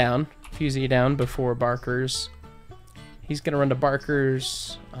flare down, fusee down before Barker's. He's gonna run to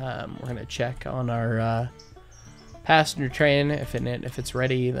Barker's. We're gonna check on our passenger train. If it's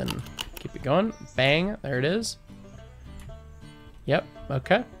ready, then keep it going. Bang, there it is. Yep,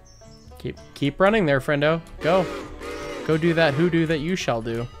 okay. Keep running there, friendo. Go do that hoodoo that you shall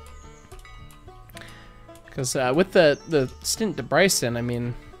do. Because with the stint to Bryson, I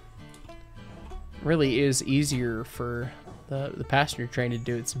mean, really is easier for the passenger train to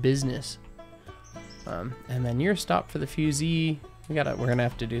do its business. And then you're stopped for the fusee. We're gonna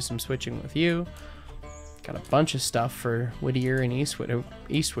have to do some switching with you. Got a bunch of stuff for Whittier and East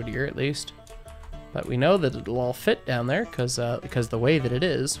Whittier at least, but we know that it'll all fit down there because the way that it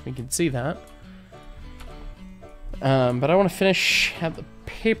is, we can see that. But I want to finish at the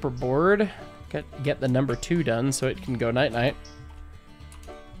paperboard, get the number 2 done so it can go night night.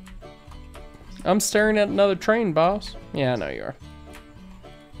 I'm staring at another train, boss. Yeah, I know you are.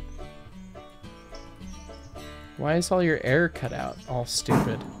 Why is all your air cut out? All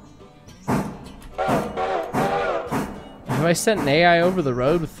stupid. Have I sent an AI over the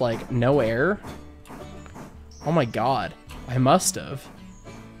road with like no air? Oh my god, I must have.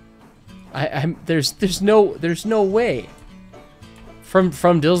 There's no way.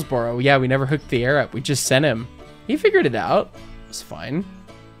 From Dillsboro, yeah, we never hooked the air up. We just sent him. He figured it out. It's fine.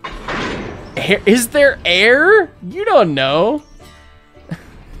 Is there air? You don't know.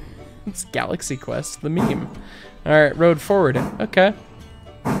 It's Galaxy Quest, the meme. All right, road forward. Okay.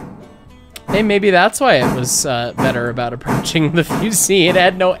 Hey, maybe that's why it was better about approaching the VC. It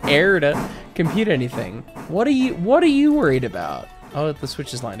had no air to compute anything. What are you worried about? Oh, the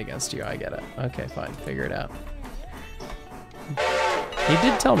switch is lined against you. I get it. Okay, fine. Figure it out. He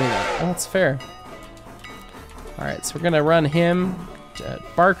did tell me that. Oh, that's fair. All right, so we're gonna run him to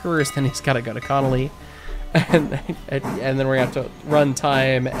Barker's, then he's gotta go to Connolly, and then we're gonna have to run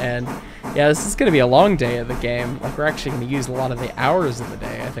time. And yeah, this is gonna be a long day of the game. Like, we're actually gonna use a lot of the hours of the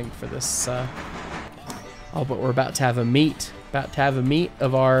day, I think, for this. Oh, but we're about to have a meet. About to have a meet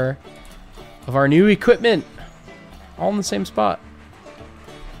of our new equipment, all in the same spot.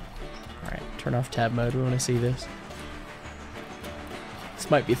 All right, turn off tab mode. We want to see this. This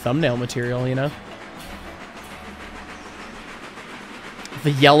might be thumbnail material, you know?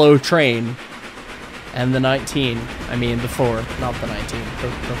 The yellow train and the 19. I mean, the 4, not the 19,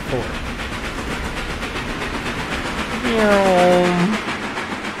 the 4.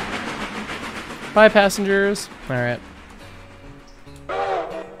 Bye, passengers. All right.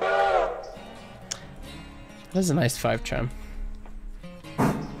 That is a nice 5 chime.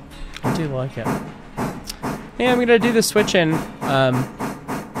 I do like it. Yeah, I'm gonna do the switch in.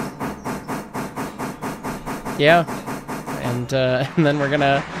 Yeah, and then we're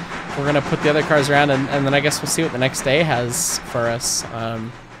gonna put the other cars around, and then I guess we'll see what the next day has for us.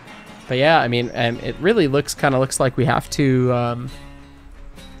 But yeah, I mean, it really kind of looks like we have to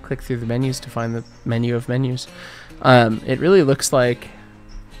click through the menus to find the menu of menus. It really looks like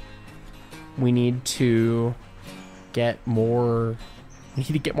we need to get more. We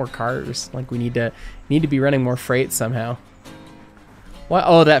need to get more cars. Like, we need to be running more freight somehow. What?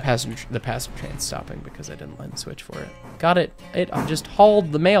 Oh, the passenger train's stopping because I didn't lane switch for it. Got it. It just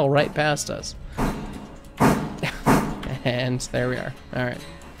hauled the mail right past us. And there we are. All right.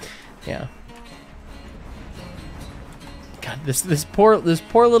 Yeah. God, this poor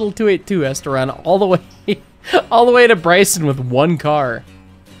little 282 has to run all the way to Bryson with 1 car.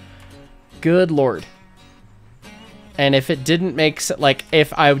 Good Lord. And if it didn't make like,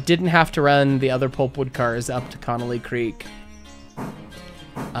 if I didn't have to run the other pulpwood cars up to Connolly Creek,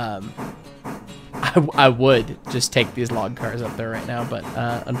 I would just take these log cars up there right now, but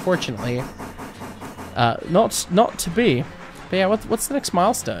unfortunately, not to be. But yeah, what's the next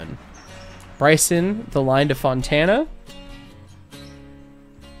milestone? Bryson, the line to Fontana.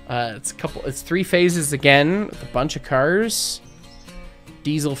 It's 3 phases again with a bunch of cars.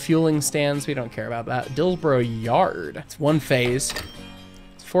 Diesel fueling stands, we don't care about that. Dillsboro Yard, it's 1 phase.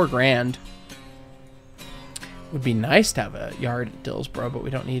 It's $4 grand. Would be nice to have a yard at Dillsboro, but we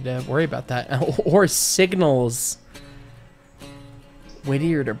don't need to worry about that. Or Signals,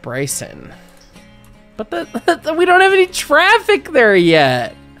 Whittier to Bryson. But we don't have any traffic there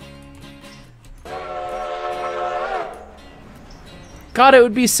yet. God, it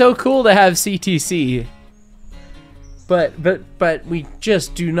would be so cool to have CTC. But we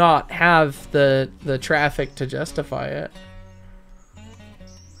just do not have the traffic to justify it.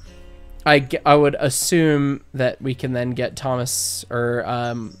 I would assume that we can then get Thomas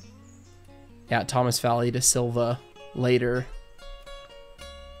Thomas Valley to Silva later.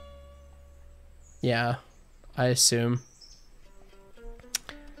 Yeah, I assume.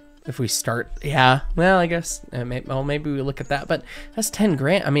 If we start, yeah, well, I guess, maybe we look at that, but that's 10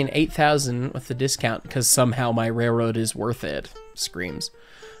 grand. I mean, 8,000 with the discount because somehow my railroad is worth it. Screams.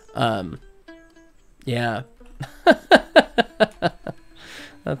 Yeah.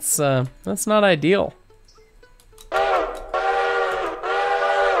 That's not ideal. But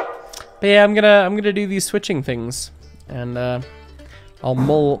yeah, I'm gonna do these switching things, and I'll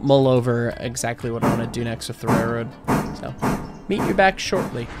mull over exactly what I want to do next with the railroad. So. Meet you back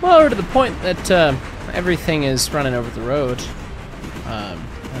shortly. Well, we're to the point that everything is running over the road,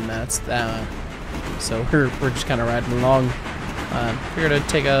 and that's that. So we're just kind of riding along. We're gonna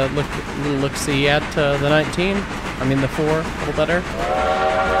take a little look-see at the 19. I mean the 4, a little better.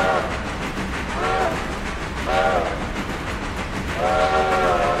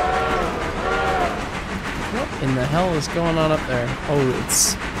 What in the hell is going on up there? Oh,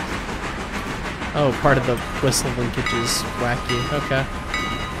 it's. Oh, part of the whistle linkage is wacky. Okay.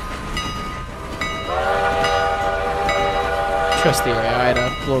 Trust the AI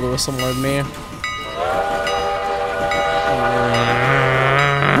to blow the whistle more than me.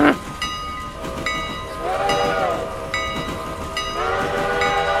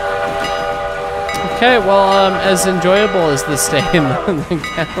 Okay, well, as enjoyable as this day in the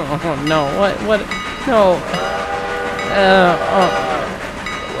oh, no, what, no,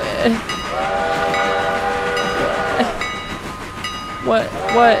 What?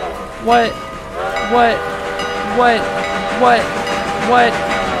 What? What? What? What? What?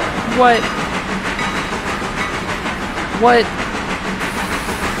 What? What?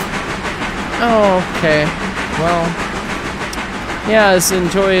 Oh, okay. Well, yeah, as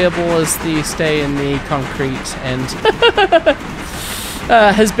enjoyable as the stay in the concrete and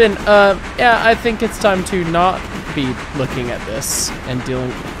has been, yeah, I think it's time to not be looking at this and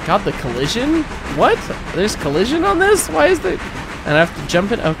dealing. God, the collision? What? There's collision on this? Why is there? And I have to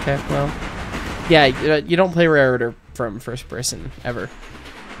jump in? Okay, well, yeah, you don't play Railroader from first person ever.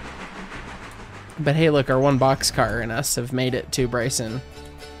 But hey, look, our one boxcar and us have made it to Bryson.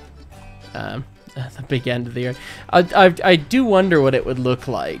 At the big end of the year. I do wonder what it would look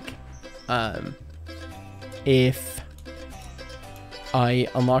like if I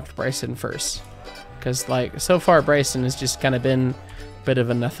unlocked Bryson first. Because, like, so far Bryson has just kind of been a bit of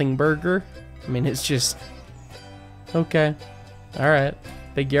a nothing burger. I mean, it's just, okay, alright,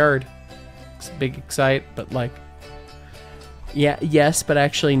 big yard, big excite, but like, yeah, yes, but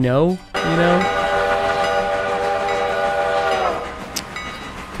actually no, you know?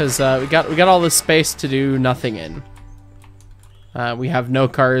 Because we got all this space to do nothing in. We have no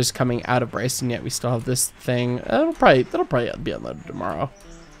cars coming out of Bryson yet. We still have this thing. That'll probably be unloaded tomorrow.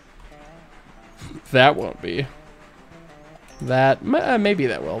 That won't be. That maybe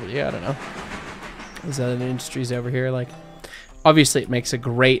that will be. I don't know. Is that an industries over here? Like, obviously, it makes a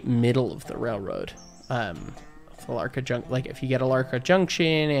great middle of the railroad. Alarka Junction. Like, if you get Alarka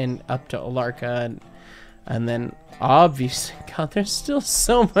Junction and up to Alarka and then obviously, God, there's still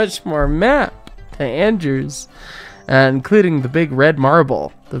so much more map to Andrews, including the big red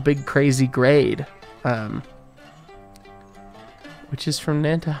marble, the big crazy grade, which is from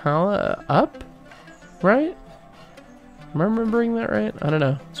Nantahala up, right? Am I remembering that right? I don't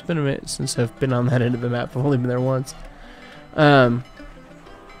know. It's been a minute since I've been on that end of the map. I've only been there once.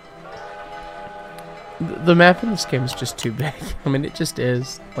 The map in this game is just too big. I mean, it just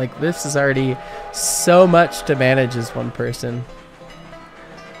is. Like, this is already so much to manage as one person.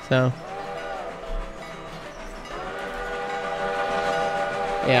 So,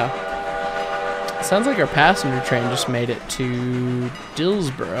 yeah. Sounds like our passenger train just made it to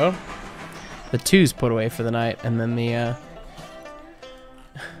Dillsboro. The 2's put away for the night, and then the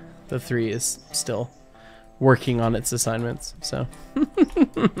 3 is still working on its assignments. So,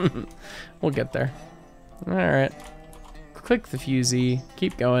 we'll get there. Alright. Click the fusee.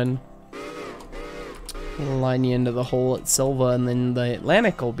 Keep going. We'll line you into the hole at Silva, and then the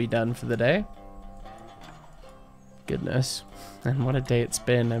Atlantic will be done for the day. Goodness. And what a day it's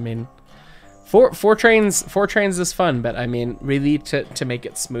been. I mean, four trains is fun, but I mean, really to make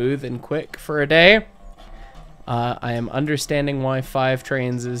it smooth and quick for a day, I am understanding why 5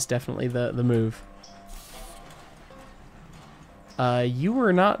 trains is definitely the move. You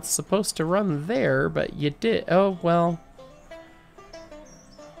were not supposed to run there, but you did. Oh, well.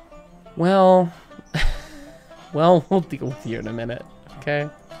 Well. Well, we'll deal with you in a minute. Okay?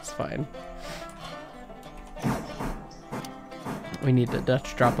 It's fine. We need to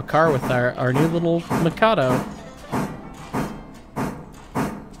Dutch drop a car with our new little Mikado.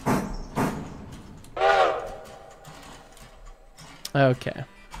 Okay.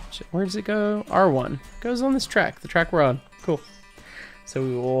 Where does it go? R1. Goes on this track. The track we're on. Cool. So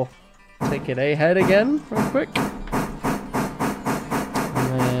we will take it ahead again real quick.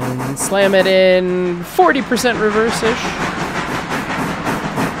 And then slam it in 40% reverse-ish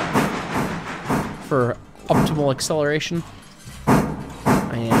for optimal acceleration.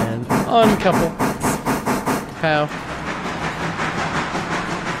 And uncouple. Pow.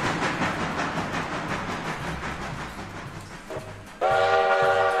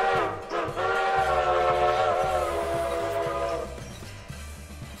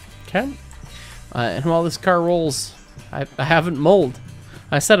 Okay. And while this car rolls, I haven't mulled.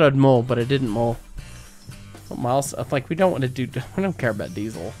 I said I'd mull, but I didn't mull. Something else, like, we don't want to do, we don't care about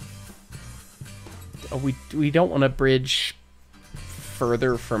diesel. We don't want to bridge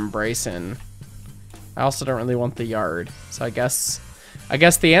further from Bryson. I also don't really want the yard. So I guess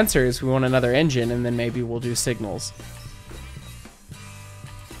the answer is we want another engine, and then maybe we'll do signals.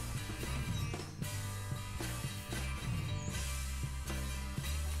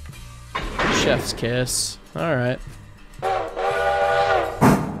 Chef's kiss. Alright.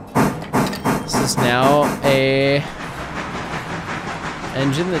 This is now a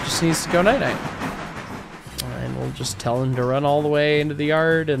engine that just needs to go night-night. And we'll just tell him to run all the way into the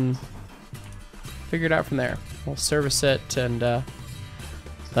yard and figure it out from there. We'll service it, and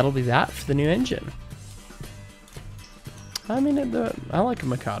that'll be that for the new engine. I mean, I like a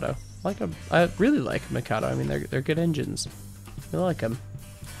Mikado. I really like a Mikado. I mean, they're good engines. I like them.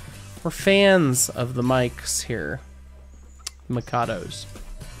 We're fans of the mics here. Mikados.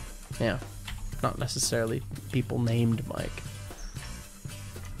 Yeah. Not necessarily people named Mike.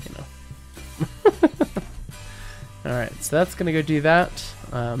 You know. Alright, so that's gonna go do that.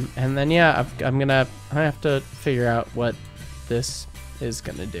 And then yeah, I have to figure out what this is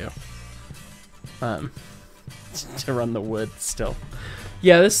gonna do. To run the wood still.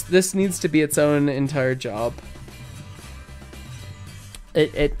 Yeah, this needs to be its own entire job.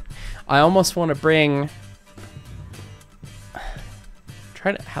 I almost want to bring.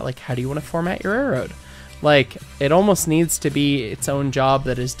 How do you want to format your railroad? Like, it almost needs to be its own job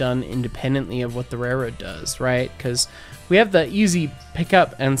that is done independently of what the railroad does, right? Because we have the easy pick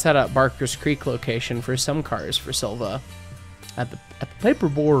up and set up Barker's Creek location for some cars for Silva at the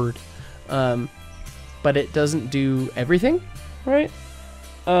paperboard, but it doesn't do everything, right?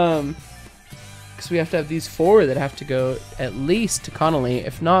 Because we have to have these 4 that have to go at least to Connolly,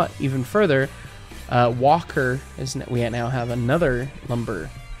 if not even further. Walker we now have another lumber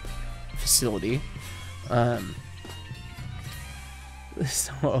facility.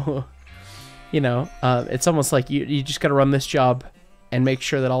 So, you know, it's almost like you just got to run this job and make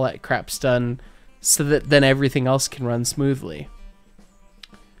sure that all that crap's done so that then everything else can run smoothly.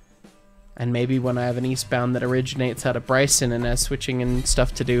 And maybe when I have an eastbound that originates out of Bryson and has switching and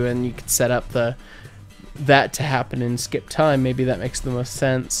stuff to do, and you could set up that to happen and skip time, maybe that makes the most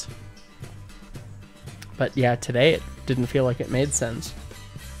sense. But yeah, today it didn't feel like it made sense.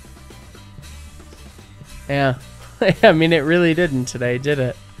 Yeah. I mean, it really didn't today, did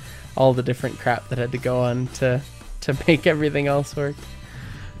it? All the different crap that had to go on to make everything else work.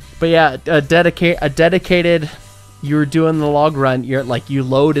 But yeah, a dedicated, you're doing the log run, you're like, you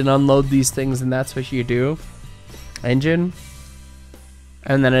load and unload these things and that's what you do. Engine.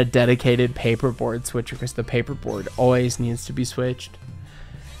 And then a dedicated paperboard switcher, because the paperboard always needs to be switched.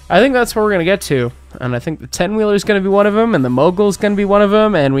 I think that's where we're going to get to. And I think the 10-wheeler is going to be one of them, and the Mogul is going to be one of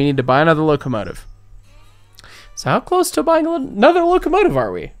them, and we need to buy another locomotive. So how close to buying another locomotive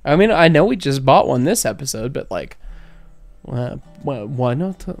are we? I mean, I know we just bought one this episode, but like, why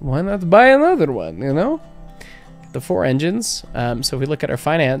not buy another one, you know? The 4 engines. So if we look at our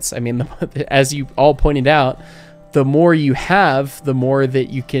finance, I mean, as you all pointed out, the more you have, the more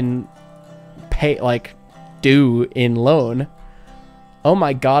that you can pay, like, do in loan. Oh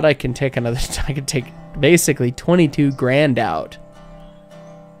my god, I can take basically 22 grand out.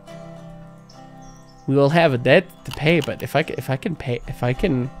 We will have a debt to pay, but if I can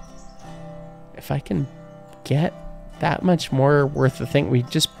get that much more worth the thing, we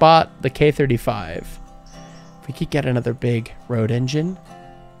just bought the K35. If we could get another big road engine.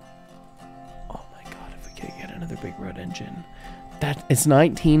 Oh my god, if we could get another big road engine. That it's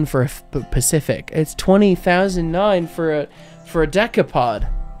 19 for a Pacific. It's 20,009 for a decapod.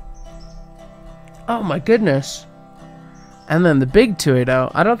 Oh my goodness. And then the big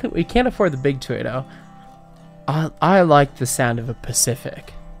 280. I don't think we can't afford the big 280. I like the sound of a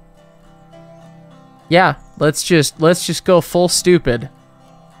Pacific. Yeah, let's just go full stupid.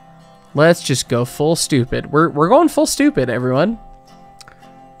 Let's just go full stupid. We're going full stupid, everyone.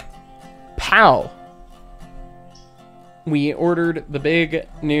 Pow. We ordered the big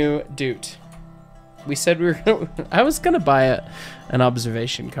new Doot. We said we were gonna, I was gonna buy an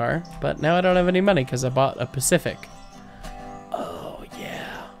observation car, but now I don't have any money because I bought a Pacific. Oh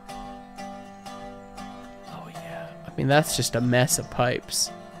yeah. Oh yeah. I mean, that's just a mess of pipes.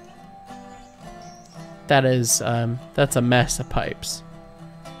 That is, that's a mess of pipes.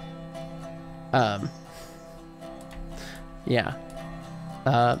 Yeah.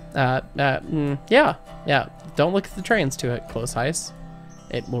 Yeah. Don't look at the trains too close, Heis.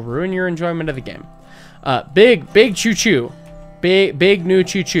 It will ruin your enjoyment of the game. Big choo-choo. Big new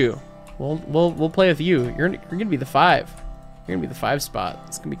choo-choo. We'll play with you. You're gonna be the 5. You're gonna be the 5 spot.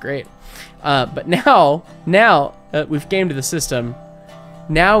 It's gonna be great. But now we've gamed the system.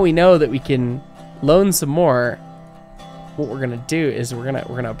 Now we know that we can loan some more. What we're gonna do is we're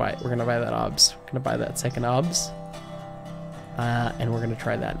gonna buy that OBS. We're gonna buy that second OBS. And we're gonna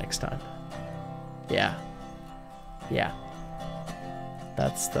try that next time. Yeah.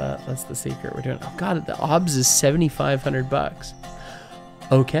 That's the secret we're doing. Oh god, the OBS is $7,500.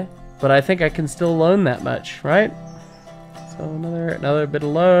 Okay, but I think I can still loan that much, right? So another bit of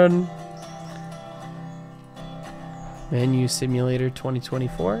loan. Menu Simulator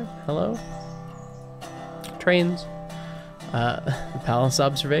 2024. Hello. Trains. The Palace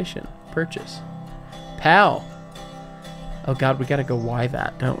Observation. Purchase. PAL. Oh god, we gotta go Y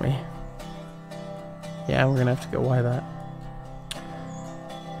that, don't we? Yeah, we're gonna have to go Y that.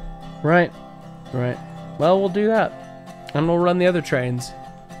 Right. Well, we'll do that. And we'll run the other trains.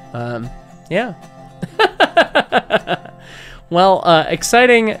 Yeah. Well,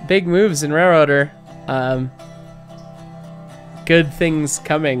 exciting big moves in Railroader. Good things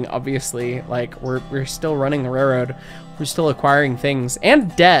coming, obviously. Like, we're still running the railroad. We're still acquiring things.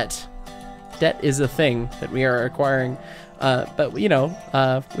 And debt. Debt is a thing that we are acquiring. But, you know,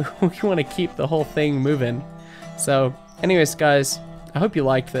 we want to keep the whole thing moving. So, anyways, guys, I hope you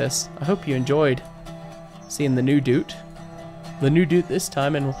liked this. I hope you enjoyed seeing the new Doot. The new Doot this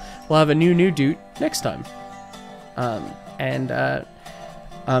time, and we'll have a new Doot next time.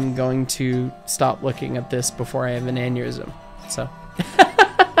 I'm going to stop looking at this before I have an aneurysm. So,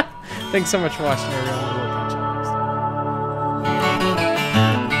 thanks so much for watching, everyone.